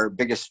out to be our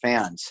biggest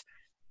fans.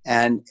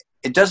 And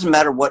it doesn't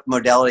matter what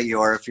modality you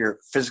are. If you're a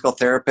physical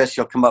therapist,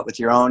 you'll come up with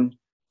your own,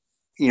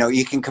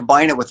 you can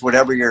combine it with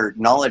whatever your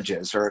knowledge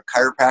is, or a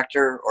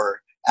chiropractor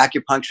or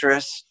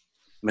acupuncturist,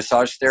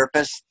 massage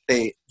therapist.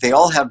 They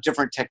all have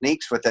different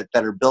techniques with it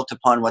that are built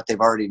upon what they've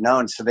already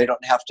known. So they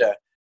don't have to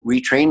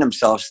retrain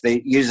themselves.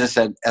 They use this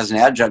as an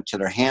adjunct to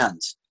their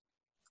hands.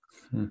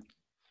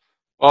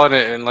 Well,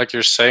 and like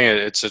you're saying,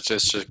 it's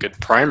a good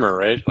primer,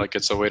 right? Like,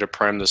 it's a way to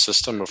prime the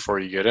system before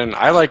you get in.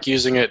 I like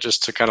using it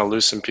just to kind of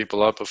loosen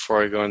people up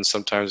before I go in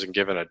sometimes and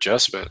give an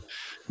adjustment.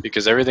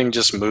 because everything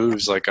just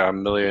moves like a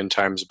million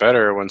times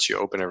better once you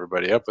open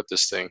everybody up with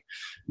this thing.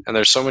 And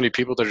there's so many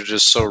people that are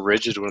just so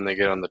rigid when they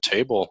get on the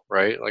table,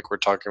 right? Like we're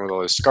talking with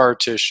all this scar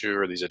tissue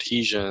or these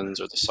adhesions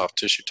or the soft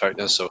tissue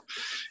tightness. So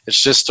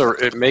it's just,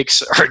 it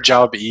makes our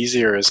job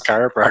easier as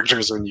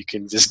chiropractors when you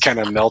can just kind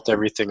of melt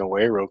everything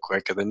away real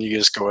quick. And then you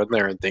just go in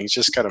there and things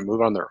just kind of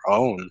move on their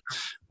own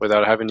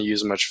without having to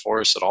use much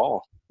force at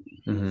all.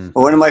 Mm-hmm.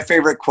 Well, one of my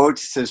favorite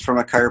quotes is from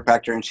a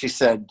chiropractor, and she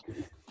said,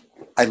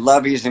 I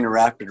love using a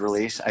rapid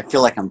release. I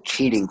feel like I'm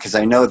cheating because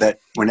I know that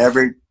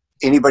whenever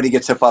anybody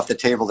gets up off the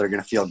table, they're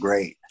going to feel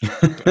great.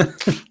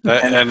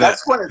 and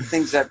that's one of the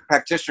things that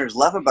practitioners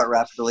love about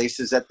rapid release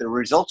is that the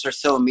results are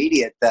so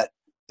immediate that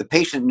the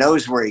patient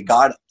knows where he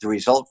got the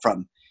result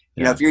from.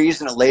 You know, if you're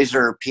using a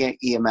laser or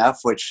EMF,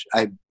 which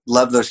I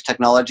love those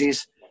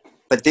technologies,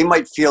 but they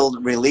might feel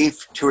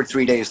relief 2 or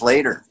 3 days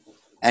later.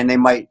 And they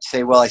might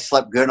say, well, I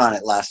slept good on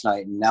it last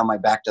night and now my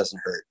back doesn't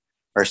hurt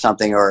or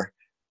something. Or,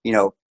 you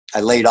know,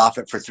 I laid off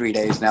it for 3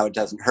 days, now it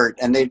doesn't hurt.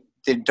 And they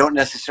don't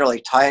necessarily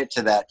tie it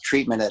to that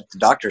treatment at the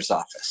doctor's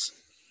office.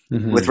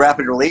 Mm-hmm. With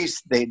rapid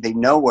release, they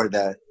know where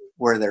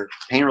their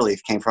pain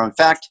relief came from. In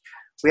fact,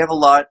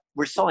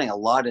 we're selling a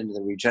lot into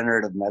the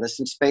regenerative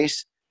medicine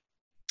space.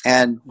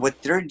 And what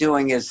they're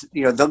doing is,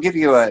 you know, they'll give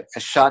you a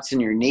shots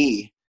in your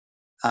knee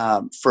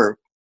for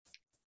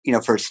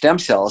stem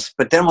cells.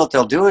 But then what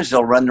they'll do is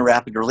they'll run the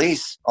rapid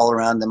release all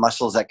around the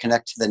muscles that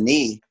connect to the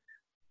knee.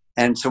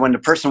 And so when the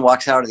person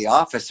walks out of the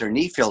office, their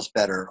knee feels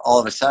better all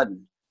of a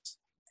sudden.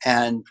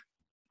 And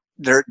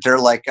they're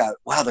like,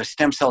 wow, their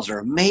stem cells are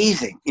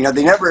amazing. You know,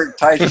 they never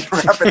tied to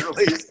rapid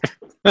release.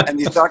 And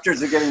these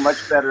doctors are getting much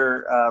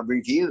better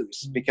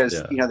reviews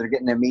because, you know, they're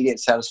getting immediate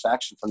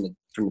satisfaction from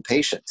the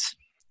patients.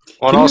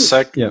 Well,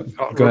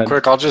 real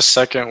quick, I'll just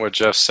second what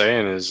Jeff's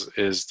saying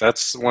is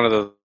that's one of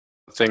the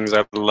things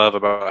I love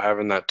about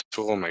having that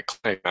tool in my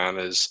clinic, man,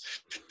 is,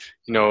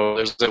 you know,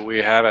 there's that we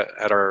have it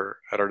at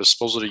our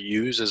disposal to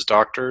use as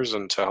doctors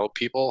and to help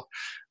people,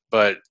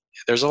 but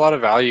there's a lot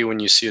of value when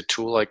you see a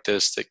tool like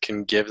this that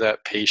can give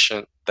that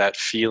patient that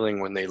feeling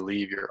when they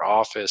leave your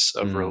office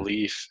of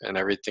relief and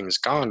everything's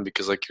gone.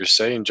 Because like you're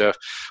saying, Jeff,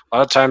 a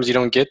lot of times you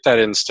don't get that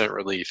instant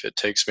relief. It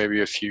takes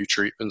maybe a few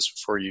treatments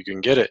before you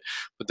can get it.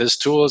 But this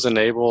tool has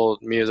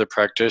enabled me as a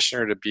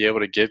practitioner to be able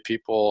to give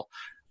people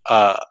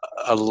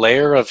a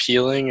layer of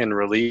healing and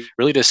relief,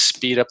 really to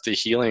speed up the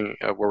healing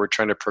of where we're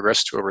trying to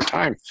progress to over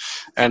time.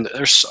 And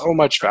there's so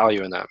much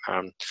value in that,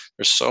 man.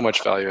 There's so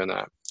much value in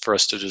that for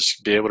us to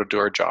just be able to do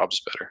our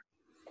jobs better.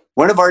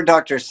 One of our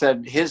doctors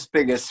said his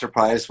biggest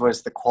surprise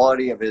was the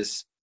quality of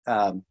the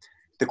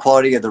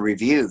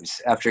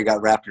reviews after he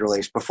got rapid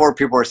release. Before,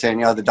 people were saying,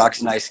 you know, the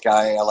doc's a nice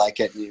guy, I like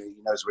it, and he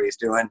knows what he's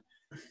doing.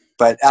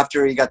 But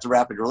after he got the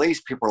rapid release,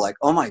 people were like,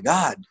 oh my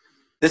God,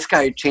 this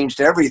guy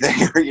changed everything.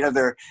 You know,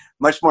 they're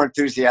much more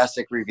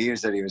enthusiastic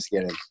reviews that he was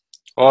getting.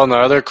 Well, and the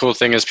other cool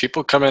thing is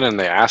people come in and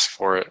they ask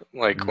for it.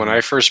 Like when I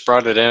first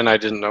brought it in, I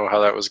didn't know how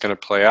that was going to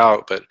play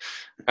out,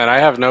 and I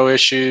have no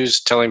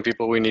issues telling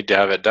people we need to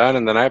have it done.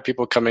 And then I have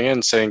people coming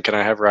in saying, can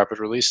I have rapid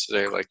release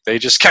today? Like they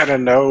just kind of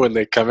know when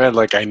they come in,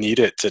 like I need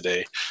it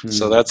today.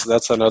 So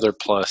that's another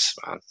plus,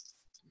 man.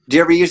 Do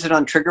you ever use it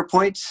on trigger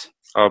points?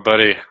 Oh,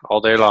 buddy,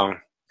 all day long.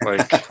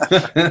 Like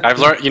I've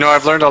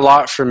learned a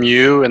lot from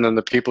you and then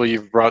the people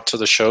you've brought to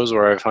the shows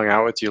where I've hung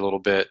out with you a little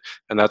bit.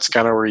 And that's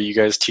kind of where you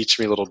guys teach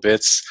me little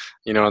bits,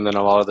 you know, and then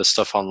a lot of the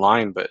stuff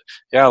online. But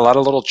yeah, a lot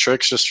of little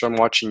tricks just from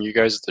watching you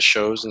guys at the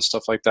shows and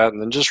stuff like that. And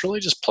then just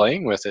really just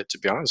playing with it, to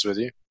be honest with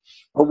you.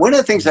 Well, one of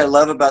the things I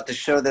love about the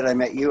show that I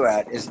met you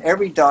at is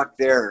every doc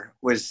there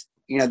was,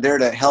 you know, there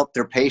to help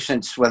their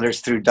patients, whether it's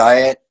through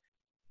diet,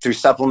 through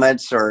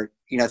supplements, or,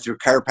 you know, through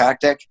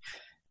chiropractic.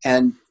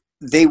 And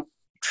they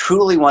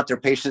truly want their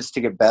patients to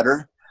get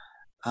better.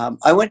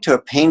 I went to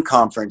a pain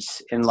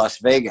conference in Las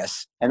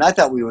Vegas and I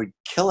thought we would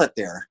kill it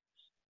there.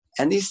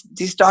 And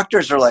these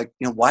doctors are like,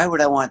 you know, why would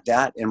I want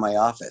that in my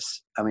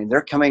office? I mean,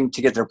 they're coming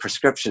to get their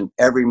prescription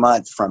every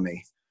month from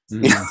me.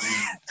 You know?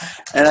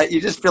 And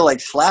you just feel like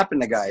slapping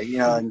the guy, you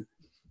know. And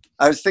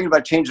I was thinking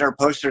about changing our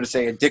poster to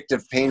say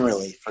addictive pain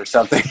relief or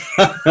something.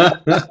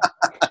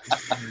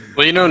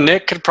 Well, you know,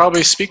 Nick could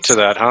probably speak to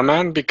that, huh,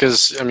 man?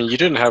 Because, I mean, you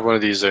didn't have one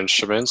of these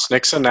instruments.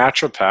 Nick's a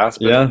naturopath.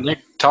 But yeah. Nick,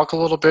 talk a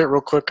little bit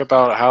real quick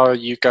about how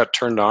you got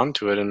turned on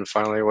to it and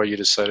finally why you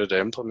decided to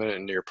implement it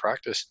into your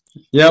practice.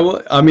 Yeah,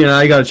 well, I mean,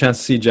 I got a chance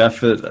to see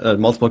Jeff at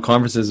multiple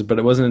conferences, but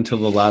it wasn't until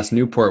the last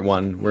Newport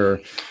one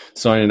where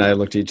Sonia and I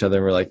looked at each other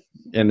and we're like,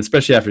 and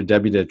especially after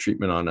Debbie did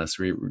treatment on us,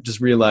 we just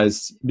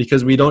realized,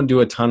 because we don't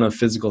do a ton of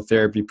physical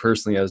therapy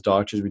personally as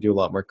doctors, we do a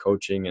lot more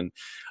coaching and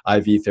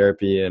IV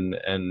therapy and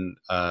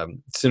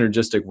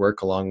synergistic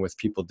work along with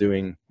people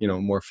doing, you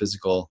know, more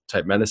physical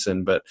type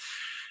medicine. But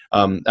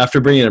after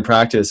bringing it in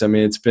practice, I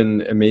mean, it's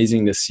been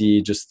amazing to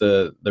see just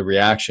the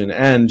reaction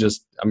and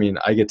just, I mean,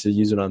 I get to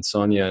use it on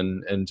Sonia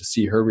and to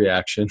see her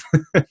reaction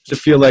to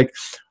feel like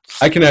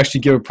I can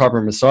actually give a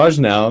proper massage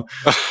now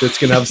that's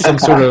going to have some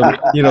sort of,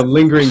 you know,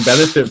 lingering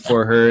benefit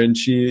for her. And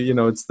she, you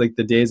know, it's like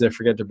the days I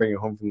forget to bring her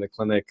home from the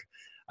clinic,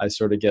 I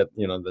sort of get,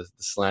 the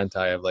slant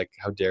eye of like,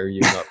 how dare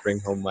you not bring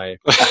home my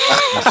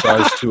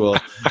massage tool.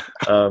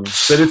 But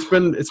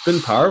it's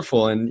been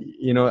powerful, and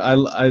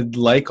I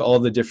like all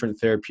the different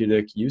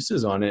therapeutic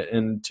uses on it,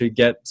 and to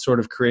get sort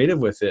of creative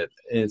with it.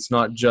 It's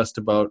not just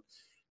about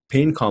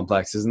pain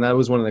complexes, and that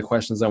was one of the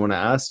questions I want to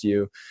ask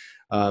you.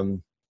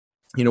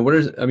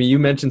 You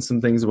mentioned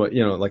some things about,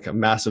 like a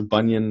massive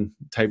bunion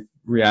type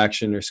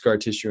reaction or scar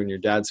tissue in your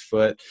dad's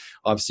foot.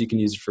 Obviously you can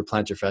use it for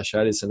plantar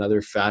fasciitis and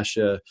other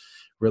fascia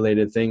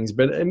related things,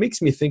 but it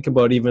makes me think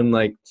about even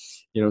like,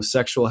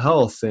 sexual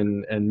health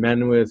and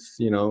men with,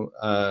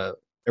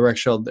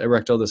 erectile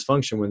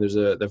dysfunction when there's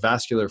the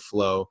vascular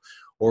flow,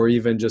 or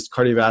even just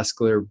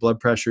cardiovascular blood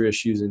pressure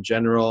issues in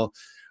general.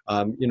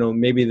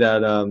 Maybe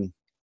that,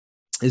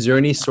 is there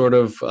any sort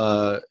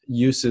of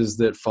uses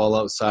that fall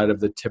outside of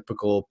the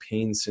typical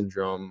pain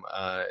syndrome?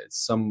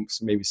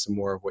 Maybe some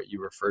more of what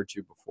you referred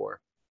to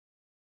before.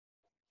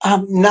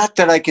 Not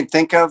that I can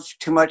think of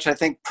too much. I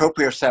think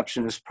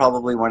proprioception is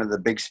probably one of the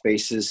big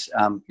spaces.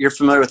 You're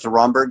familiar with the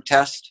Romberg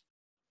test?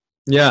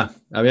 Yeah,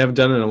 I haven't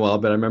done it in a while,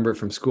 but I remember it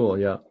from school.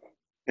 Yeah,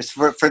 it's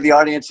for the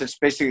audience. It's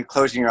basically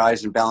closing your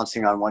eyes and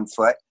balancing on one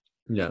foot.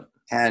 Yeah,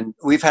 and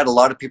we've had a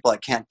lot of people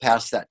that can't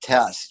pass that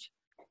test.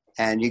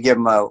 And you give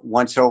them a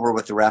once over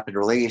with the rapid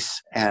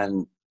release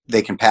and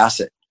they can pass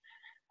it.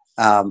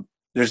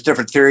 There's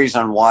different theories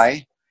on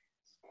why,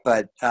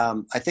 but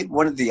I think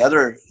one of the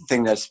other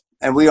thing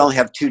and we only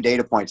have 2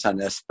 data points on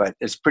this, but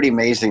it's pretty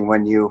amazing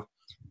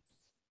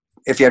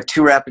if you have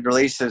 2 rapid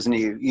releases and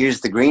you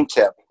use the green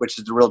tip, which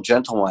is the real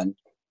gentle one,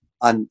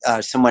 on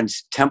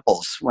someone's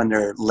temples when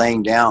they're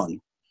laying down.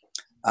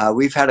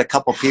 We've had a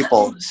couple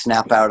people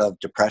snap out of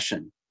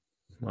depression.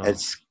 Wow.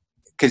 It's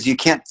because you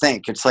can't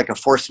think. It's like a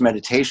forced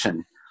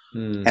meditation.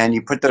 And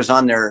you put those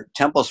on their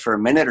temples for a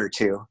minute or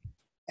 2.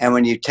 And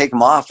when you take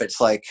them off, it's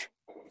like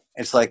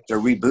they're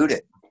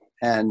rebooted.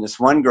 And this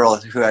one girl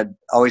who had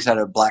always had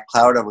a black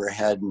cloud over her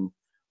head and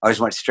always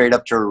went straight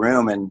up to her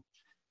room, and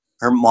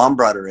her mom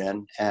brought her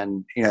in,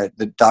 and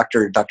the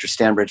Dr.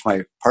 Stanbridge,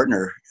 my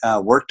partner,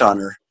 worked on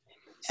her.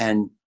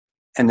 And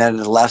then at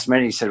the last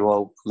minute he said,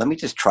 well, let me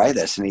just try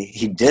this. And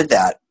he did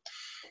that.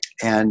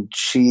 And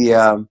she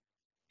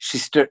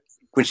stood,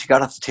 when she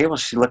got off the table,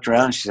 she looked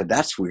around and she said,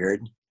 that's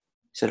weird.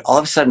 She said, all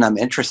of a sudden I'm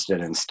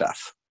interested in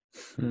stuff.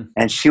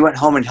 And she went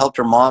home and helped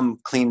her mom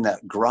clean the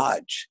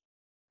garage.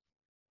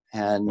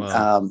 And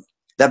wow.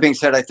 That being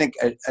said, I think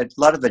a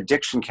lot of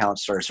addiction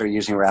counselors are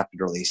using rapid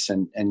release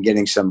and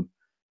getting some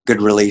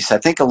good release. I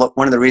think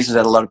one of the reasons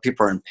that a lot of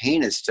people are in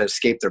pain is to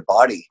escape their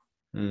body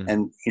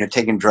and,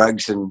 taking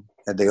drugs and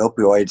the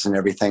opioids and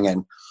everything.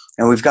 And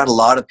we've got a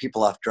lot of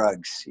people off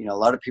drugs, a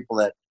lot of people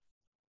that,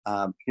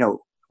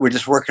 we're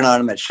just working on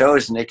them at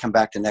shows, and they come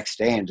back the next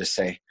day and just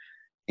say,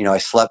 I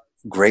slept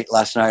great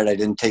last night. I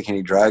didn't take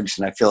any drugs,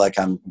 and I feel like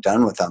I'm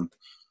done with them.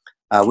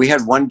 We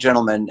had one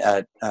gentleman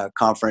at a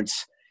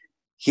conference.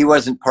 He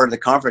wasn't part of the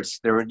conference.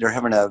 They're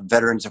having a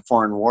Veterans of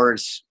Foreign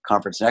Wars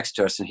conference next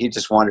to us, and he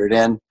just wandered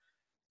in,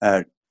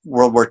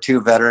 World War II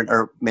veteran,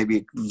 or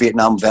maybe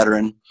Vietnam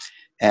veteran,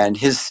 and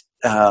his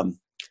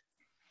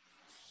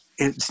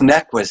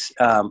neck was,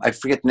 I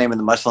forget the name of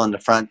the muscle in the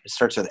front. It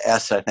starts with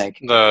S, I think.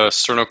 The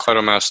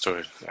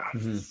sternocleidomastoid. Yeah.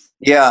 Mm-hmm.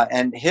 Yeah,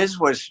 and his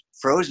was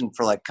frozen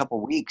for like a couple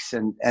of weeks,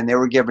 and they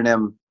were giving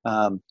him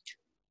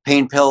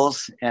pain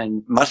pills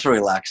and muscle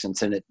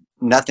relaxants, and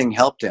nothing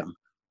helped him.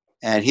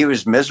 And he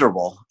was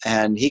miserable.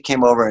 And he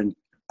came over, and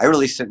I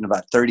released it in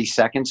about 30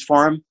 seconds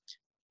for him.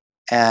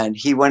 And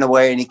he went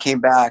away, and he came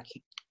back.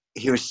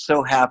 He was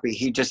so happy.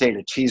 He just ate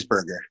a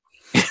cheeseburger.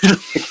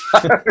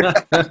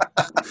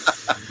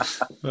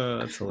 Oh,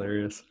 that's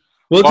hilarious.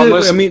 Well,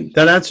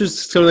 that answers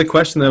sort of the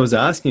question that I was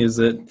asking, is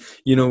that,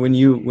 when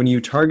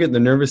you target the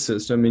nervous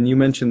system, and you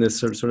mentioned this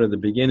sort of at the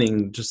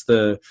beginning, just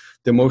the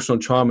emotional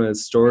trauma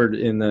that's stored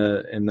in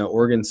the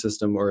organ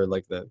system, or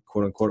like the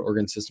quote unquote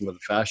organ system of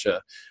the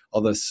fascia,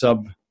 all the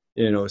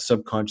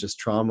subconscious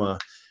trauma,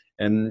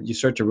 and you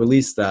start to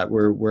release that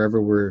wherever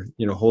we're,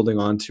 holding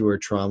on to our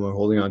trauma,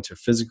 holding on to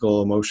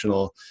physical,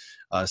 emotional,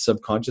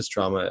 subconscious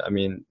trauma.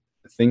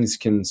 Things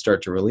can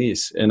start to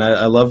release. And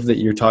I love that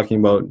you're talking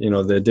about,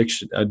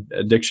 the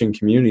addiction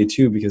community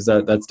too, because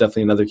that's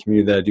definitely another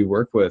community that I do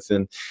work with.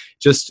 And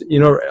just,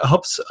 it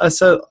helps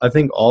us out, I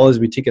think, all as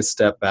we take a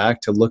step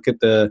back to look at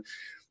the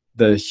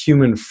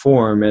human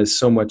form as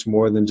so much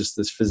more than just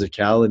this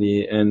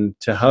physicality, and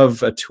to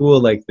have a tool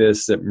like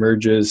this that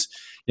merges,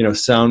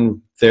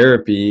 sound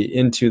therapy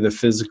into the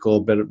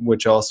physical, but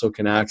which also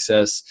can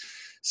access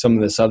some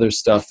of this other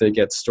stuff that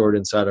gets stored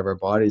inside of our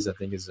bodies, I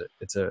think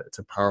it's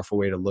a powerful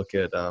way to look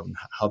at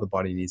how the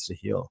body needs to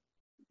heal.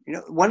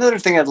 One other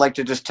thing I'd like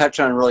to just touch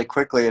on really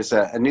quickly is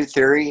a new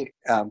theory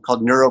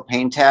called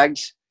neuropain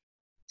tags.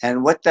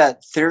 And what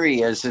that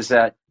theory is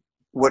that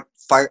what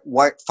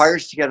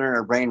fires together in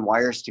our brain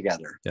wires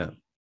together. Yeah.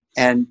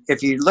 And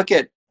if you look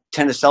at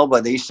tennis elbow,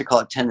 they used to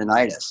call it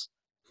tendonitis.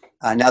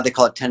 Now they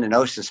call it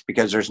tendinosis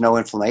because there's no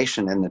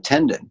inflammation in the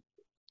tendon.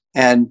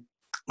 And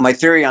my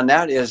theory on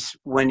that is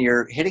when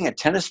you're hitting a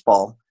tennis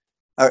ball,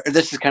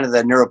 this is kind of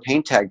the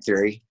neuropain tag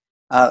theory,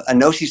 a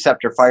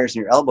nociceptor fires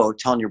in your elbow,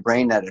 telling your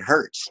brain that it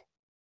hurts.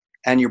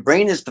 And your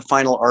brain is the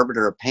final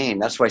arbiter of pain.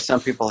 That's why some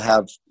people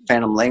have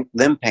phantom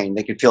limb pain.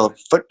 They can feel a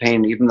foot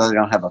pain even though they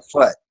don't have a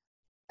foot.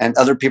 And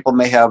other people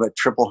may have a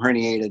triple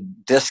herniated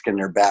disc in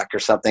their back or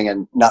something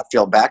and not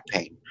feel back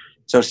pain.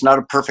 So it's not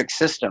a perfect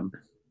system.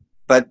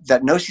 But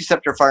that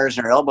nociceptor fires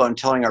in our elbow and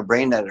telling our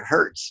brain that it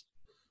hurts.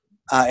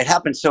 It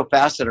happens so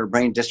fast that our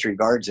brain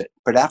disregards it.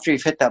 But after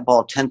you've hit that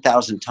ball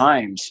 10,000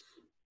 times,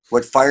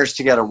 what fires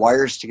together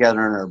wires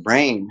together in our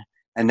brain.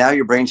 And now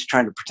your brain's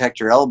trying to protect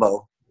your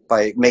elbow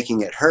by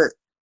making it hurt.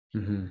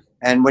 Mm-hmm.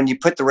 And when you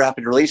put the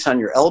rapid release on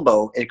your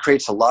elbow, it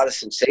creates a lot of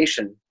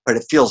sensation, but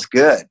it feels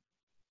good.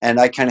 And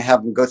I kind of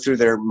have them go through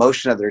their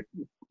motion of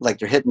like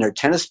they're hitting their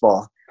tennis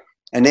ball,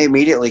 and they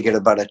immediately get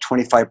about a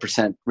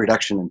 25%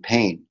 reduction in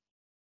pain.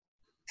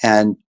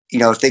 And,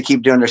 if they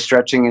keep doing their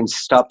stretching and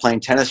stop playing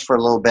tennis for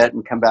a little bit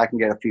and come back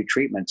and get a few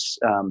treatments,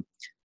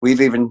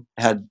 we've even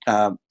had,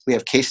 we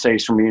have case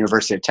studies from the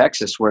University of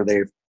Texas where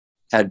they've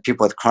had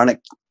people with chronic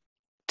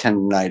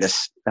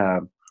tendonitis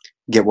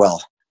get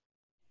well.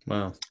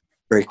 Wow.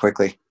 Very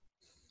quickly.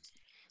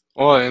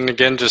 Well, and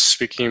again, just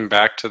speaking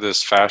back to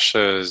this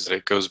fascia, is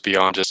it goes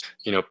beyond just,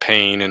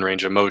 pain and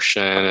range of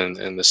motion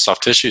and the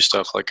soft tissue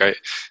stuff.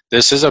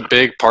 This is a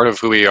big part of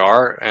who we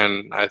are.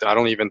 And I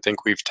don't even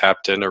think we've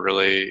tapped into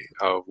really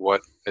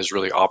what is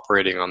really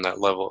operating on that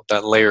level,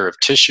 that layer of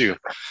tissue.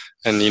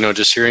 And,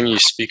 just hearing you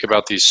speak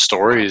about these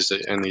stories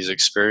and these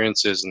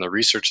experiences and the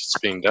research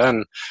that's being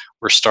done,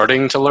 we're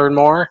starting to learn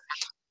more.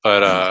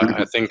 But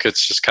I think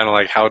it's just kind of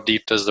like, how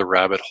deep does the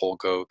rabbit hole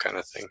go kind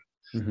of thing.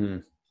 Mm-hmm.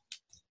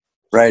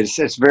 Right.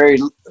 It's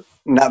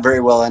not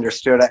very well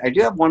understood. I do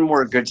have one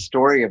more good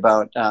story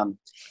about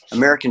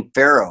American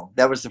Pharoah.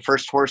 That was the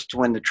first horse to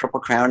win the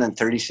Triple Crown in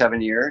 37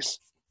 years.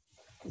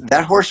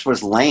 That horse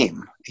was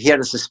lame. He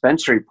had a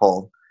suspensory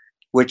pull,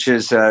 which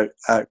is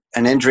an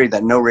injury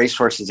that no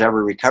racehorse has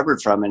ever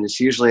recovered from. And it's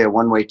usually a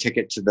one-way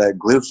ticket to the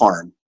glue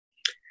farm.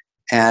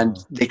 And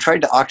they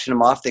tried to auction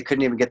him off. They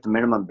couldn't even get the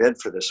minimum bid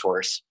for this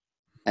horse.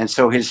 And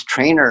so his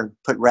trainer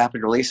put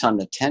rapid release on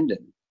the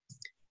tendon.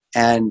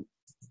 And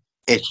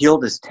it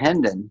healed his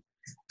tendon,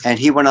 and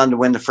he went on to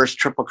win the first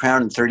Triple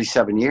Crown in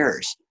 37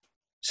 years.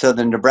 So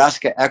the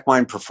Nebraska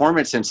Equine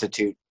Performance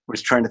Institute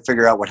was trying to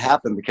figure out what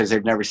happened because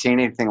they've never seen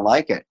anything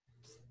like it.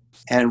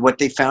 And what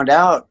they found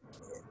out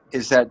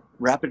is that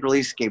rapid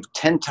release gave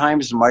 10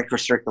 times the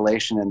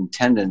microcirculation in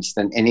tendons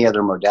than any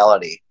other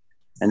modality.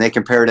 And they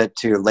compared it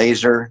to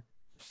laser,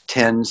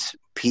 TENS,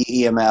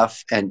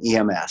 PEMF, and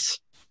EMS.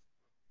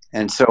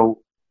 And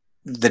so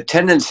the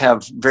tendons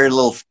have very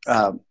little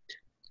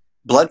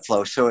blood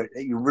flow, so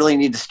you really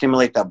need to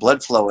stimulate that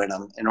blood flow in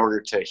them in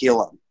order to heal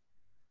them.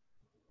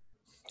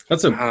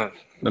 That's an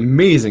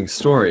amazing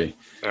story.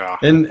 Yeah.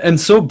 And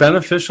so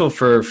beneficial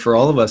for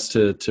all of us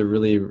to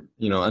really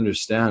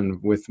understand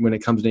when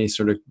it comes to any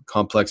sort of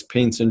complex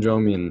pain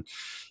syndrome and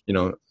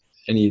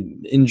any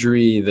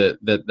injury that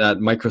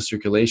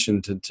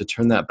microcirculation to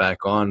turn that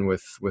back on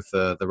with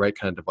the right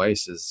kind of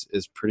device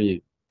is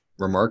pretty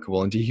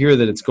remarkable. And to hear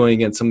that it's going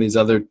against some of these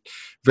other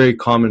very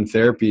common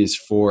therapies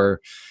for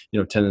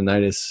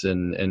tendonitis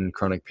and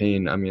chronic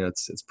pain, I mean,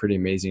 it's pretty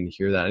amazing to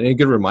hear that, and a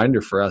good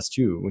reminder for us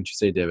too, wouldn't you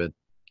say, David?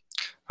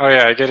 Oh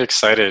yeah, I get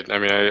excited. I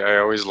mean, I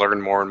always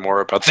learn more and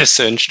more about this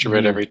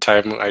instrument every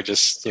time I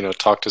just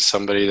talk to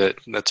somebody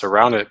that's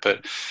around it.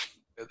 But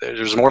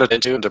there's more to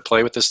do and to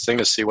play with this thing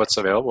to see what's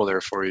available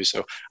there for you.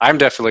 So I'm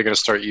definitely going to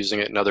start using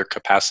it in other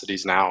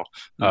capacities now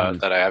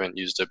that I haven't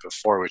used it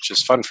before, which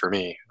is fun for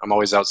me. I'm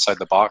always outside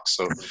the box,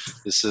 so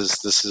this is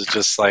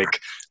just like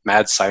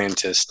mad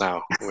scientist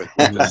now with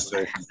this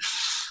thing.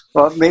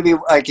 Well, maybe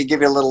I could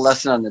give you a little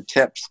lesson on the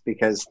tips,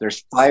 because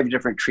there's 5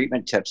 different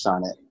treatment tips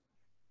on it.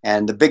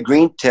 And the big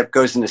green tip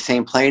goes in the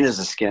same plane as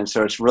the skin,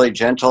 so it's really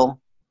gentle.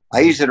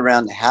 I use it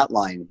around the hat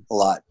line a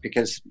lot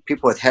because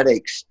people with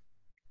headaches,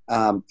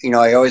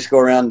 I always go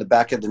around the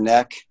back of the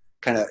neck,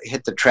 kind of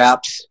hit the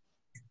traps,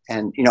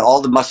 and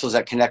all the muscles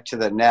that connect to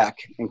the neck,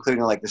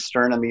 including like the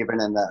sternum even,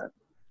 and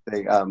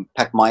the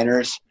pec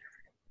minors.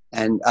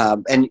 And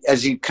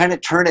as you kind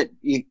of turn it,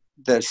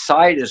 the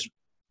side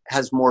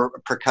has more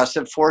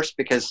percussive force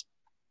because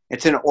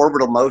it's in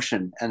orbital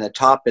motion, and the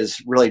top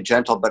is really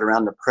gentle, but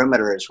around the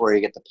perimeter is where you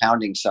get the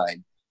pounding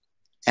side.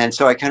 And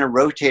so I kind of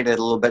rotate it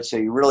a little bit so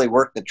you really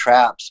work the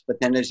traps, but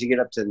then as you get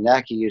up to the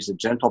neck, you use the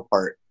gentle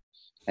part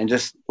and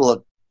just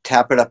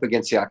tap it up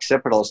against the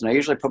occipitals. And I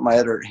usually put my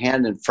other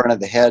hand in front of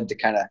the head to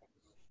kind of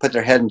put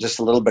their head in just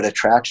a little bit of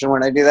traction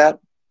when I do that.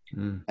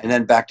 And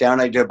then back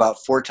down, I do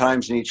about 4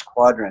 times in each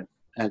quadrant.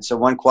 And so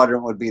one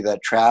quadrant would be the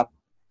trap,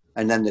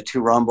 and then the 2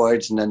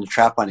 rhomboids, and then the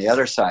trap on the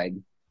other side.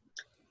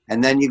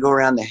 And then you go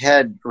around the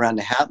head, around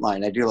the hat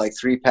line. I do like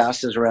 3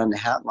 passes around the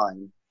hat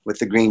line with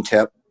the green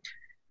tip.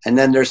 And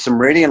then there's some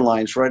meridian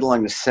lines right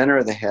along the center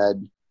of the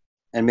head,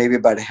 and maybe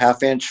about a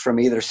 1/2 inch from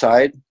either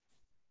side.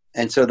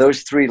 And so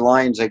those 3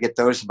 lines, I get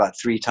those about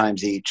 3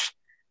 times each.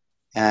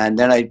 And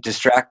then I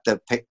distract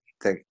the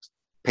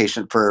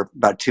patient for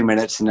about 2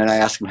 minutes, and then I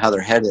ask them how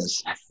their head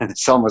is. And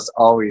it's almost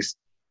always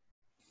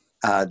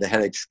the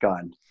headache's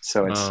gone.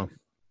 So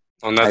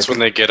And that's when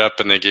they get up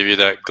and they give you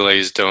that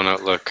glazed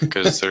donut look,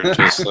 because they're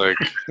just like,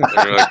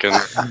 they're like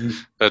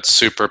that's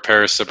super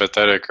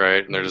parasympathetic,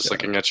 right? And they're just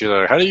looking at you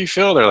like, how do you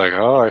feel? They're like,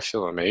 oh, I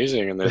feel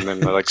amazing. And then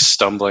they're like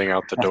stumbling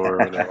out the door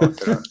when they're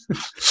walking out.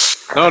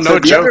 No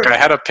joke. I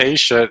had a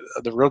patient,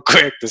 real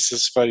quick, this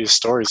is funny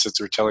story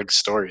since we're telling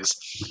stories.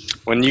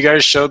 When you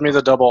guys showed me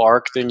the double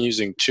arc thing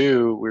using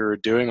 2, we were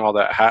doing all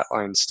that hat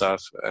line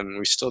stuff, and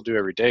we still do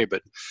every day,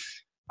 but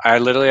I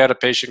literally had a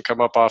patient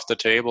come up off the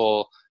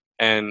table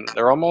and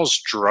they're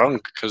almost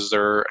drunk because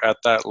they're at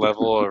that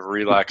level of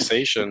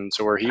relaxation,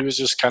 to where he was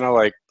just kind of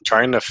like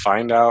trying to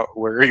find out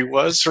where he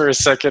was for a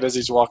second as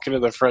he's walking to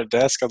the front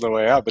desk on the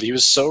way out. But he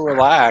was so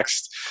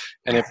relaxed,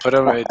 and it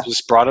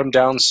just brought him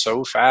down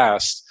so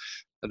fast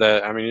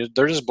that, I mean,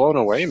 they're just blown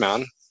away,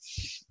 man.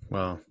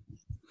 Wow.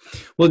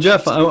 Well,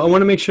 Jeff, I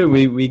want to make sure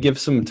we give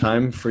some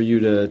time for you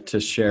to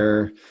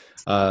share,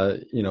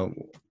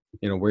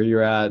 where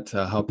you're at,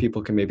 how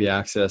people can maybe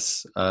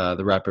access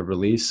the rapid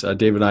release.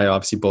 Dave and I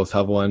obviously both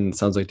have one. It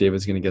sounds like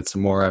David's going to get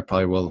some more. I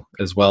probably will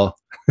as well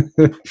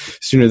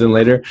sooner than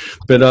later.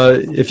 But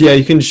if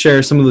you can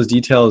share some of those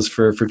details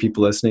for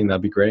people listening,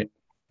 that'd be great.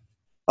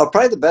 Oh,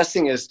 probably the best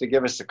thing is to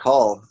give us a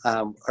call.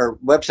 Our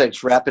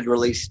website's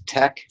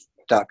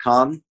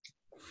rapidreleasetech.com,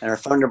 and our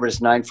phone number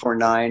is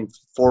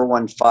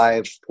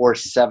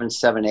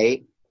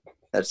 949-415-4778.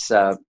 That's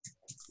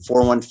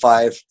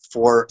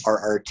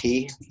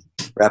 415-4RRT.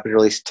 Rapid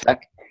Release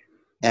Tech.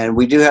 And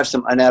we do have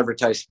some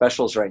unadvertised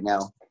specials right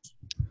now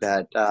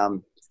that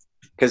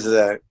because of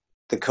the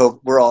COVID,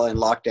 we're all in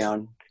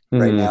lockdown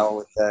right now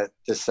with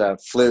this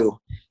flu,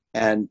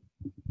 and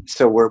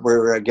so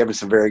we're giving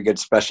some very good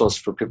specials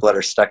for people that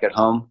are stuck at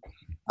home.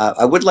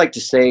 I would like to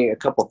say a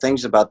couple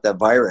things about the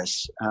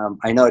virus.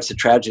 I know it's a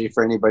tragedy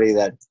for anybody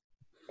that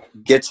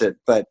gets it,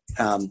 but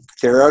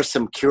there are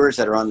some cures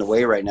that are on the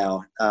way right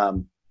now.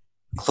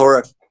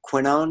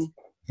 Chloroquine.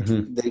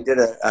 They did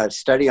a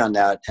study on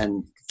that,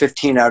 and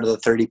 15 out of the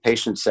 30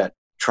 patients that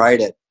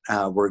tried it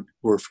were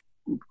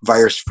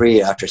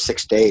virus-free after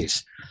 6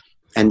 days,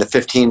 and the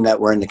 15 that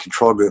were in the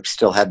control group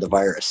still had the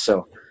virus.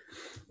 So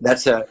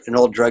that's an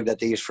old drug that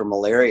they used for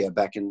malaria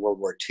back in World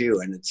War II,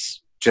 and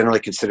it's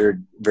generally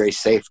considered very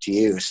safe to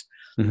use,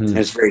 and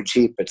it's very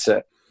cheap.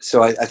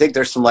 So I think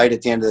there's some light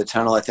at the end of the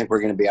tunnel. I think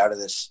we're going to be out of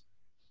this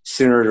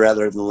sooner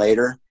rather than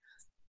later.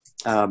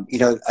 I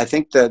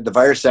think the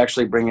virus is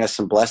actually bringing us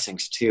some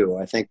blessings too.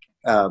 I think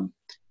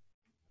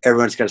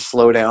everyone's going to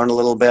slow down a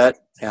little bit.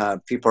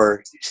 People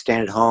are staying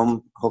at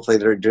home. Hopefully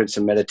they're doing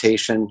some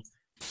meditation.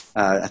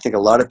 I think a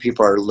lot of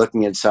people are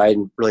looking inside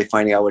and really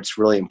finding out what's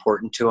really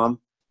important to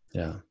them.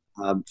 Yeah.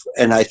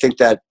 And I think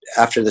that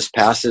after this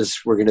passes,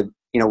 we're going to,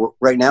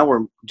 right now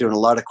we're doing a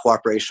lot of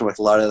cooperation with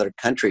a lot of other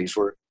countries.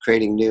 We're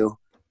creating new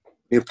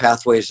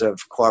pathways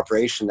of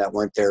cooperation that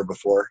weren't there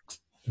before.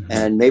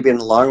 And maybe in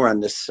the long run,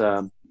 this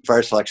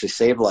virus will actually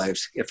save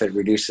lives if it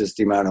reduces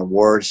the amount of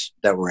wars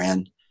that we're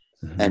in.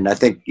 And I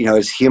think,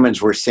 as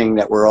humans, we're seeing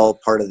that we're all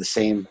part of the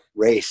same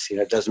race.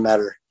 It doesn't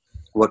matter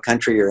what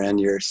country you're in,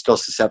 you're still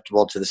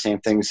susceptible to the same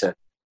things that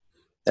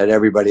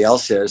everybody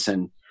else is.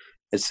 And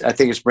I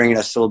think it's bringing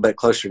us a little bit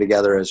closer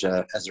together as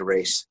a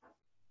race.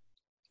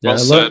 Well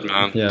said,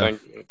 man. Yeah.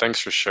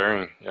 Thanks for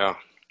sharing. Yeah.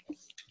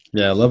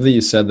 Yeah, I love that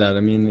you said that.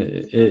 I mean,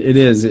 it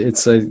is.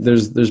 It's like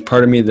there's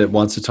part of me that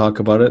wants to talk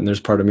about it, and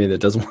there's part of me that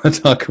doesn't want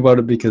to talk about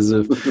it because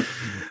of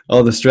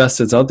all the stress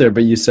that's out there.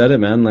 But you said it,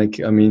 man. Like,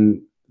 I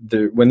mean,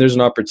 when there's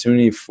an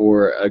opportunity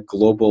for a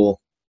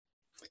global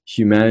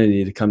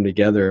humanity to come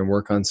together and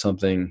work on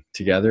something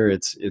together,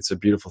 it's a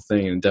beautiful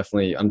thing, and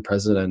definitely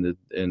unprecedented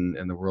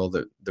in the world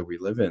that we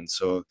live in.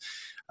 So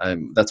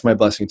that's my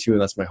blessing too,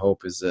 and that's my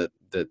hope, is that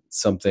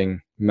something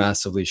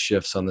massively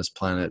shifts on this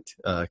planet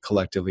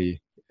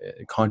collectively,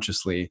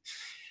 consciously,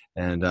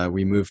 and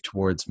we move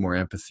towards more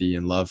empathy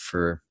and love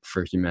for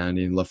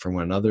humanity, and love for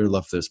one another,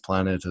 love for this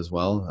planet as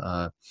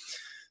well.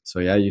 So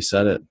yeah, you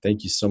said it.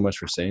 Thank you so much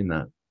for saying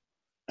that.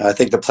 I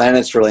think the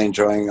planet's really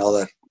enjoying all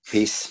the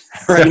peace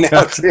right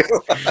now too.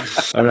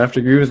 I would have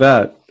to agree with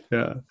that.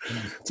 Yeah,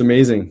 it's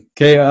amazing.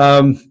 Okay,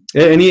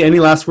 any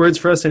last words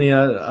for us?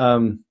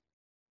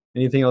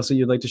 Anything else that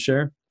you'd like to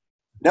share?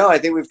 No, I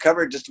think we've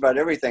covered just about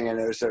everything, and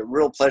it was a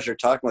real pleasure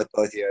talking with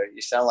both of you.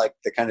 You sound like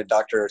the kind of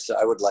doctors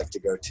I would like to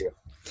go to.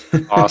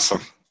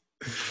 Awesome.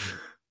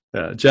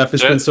 Yeah, Jeff,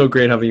 it's been so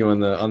great having you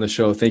on the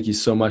show. Thank you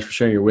so much for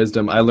sharing your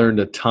wisdom. I learned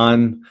a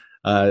ton.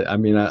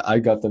 I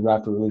got the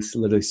rapid release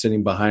literally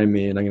sitting behind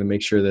me, and I'm going to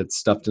make sure that it's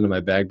stuffed into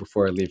my bag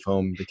before I leave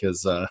home,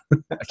 because I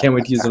can't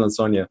wait to use it on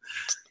Sonia.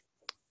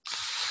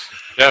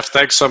 Jeff,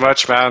 thanks so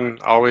much, man.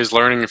 Always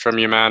learning from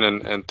you, man,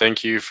 and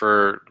thank you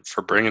for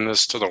bringing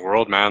this to the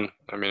world, man.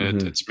 I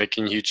mean, it's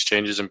making huge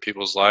changes in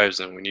people's lives,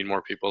 and we need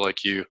more people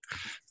like you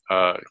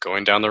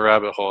going down the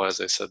rabbit hole,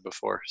 as I said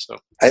before. So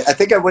I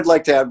think I would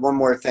like to add one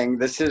more thing.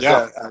 This is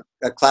a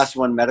Class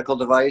 1 medical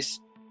device,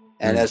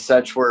 and as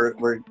such, we're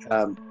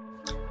the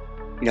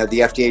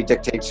FDA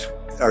dictates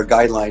our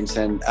guidelines,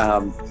 and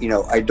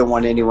I don't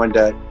want anyone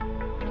to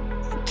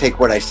take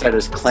what I said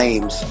as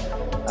claims.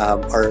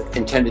 our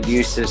intended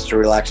use is to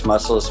relax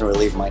muscles and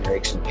relieve minor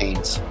aches and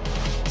pains.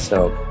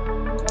 So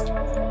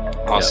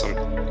awesome.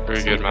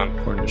 Very good, man.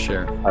 Important to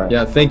share. Right.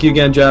 Yeah, thank you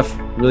again, Jeff.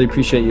 Really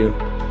appreciate you.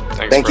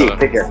 Thank you.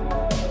 Take care.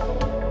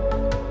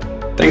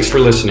 Thanks for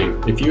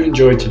listening. If you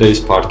enjoyed today's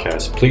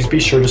podcast, please be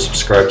sure to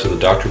subscribe to the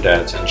Dr.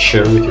 Dads and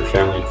share with your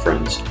family and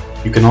friends.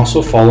 You can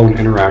also follow and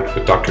interact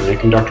with Dr.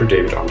 Nick and Dr.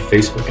 David on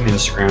Facebook and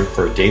Instagram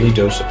for a daily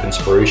dose of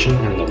inspiration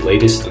and the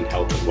latest in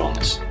health and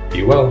wellness.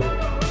 Be well.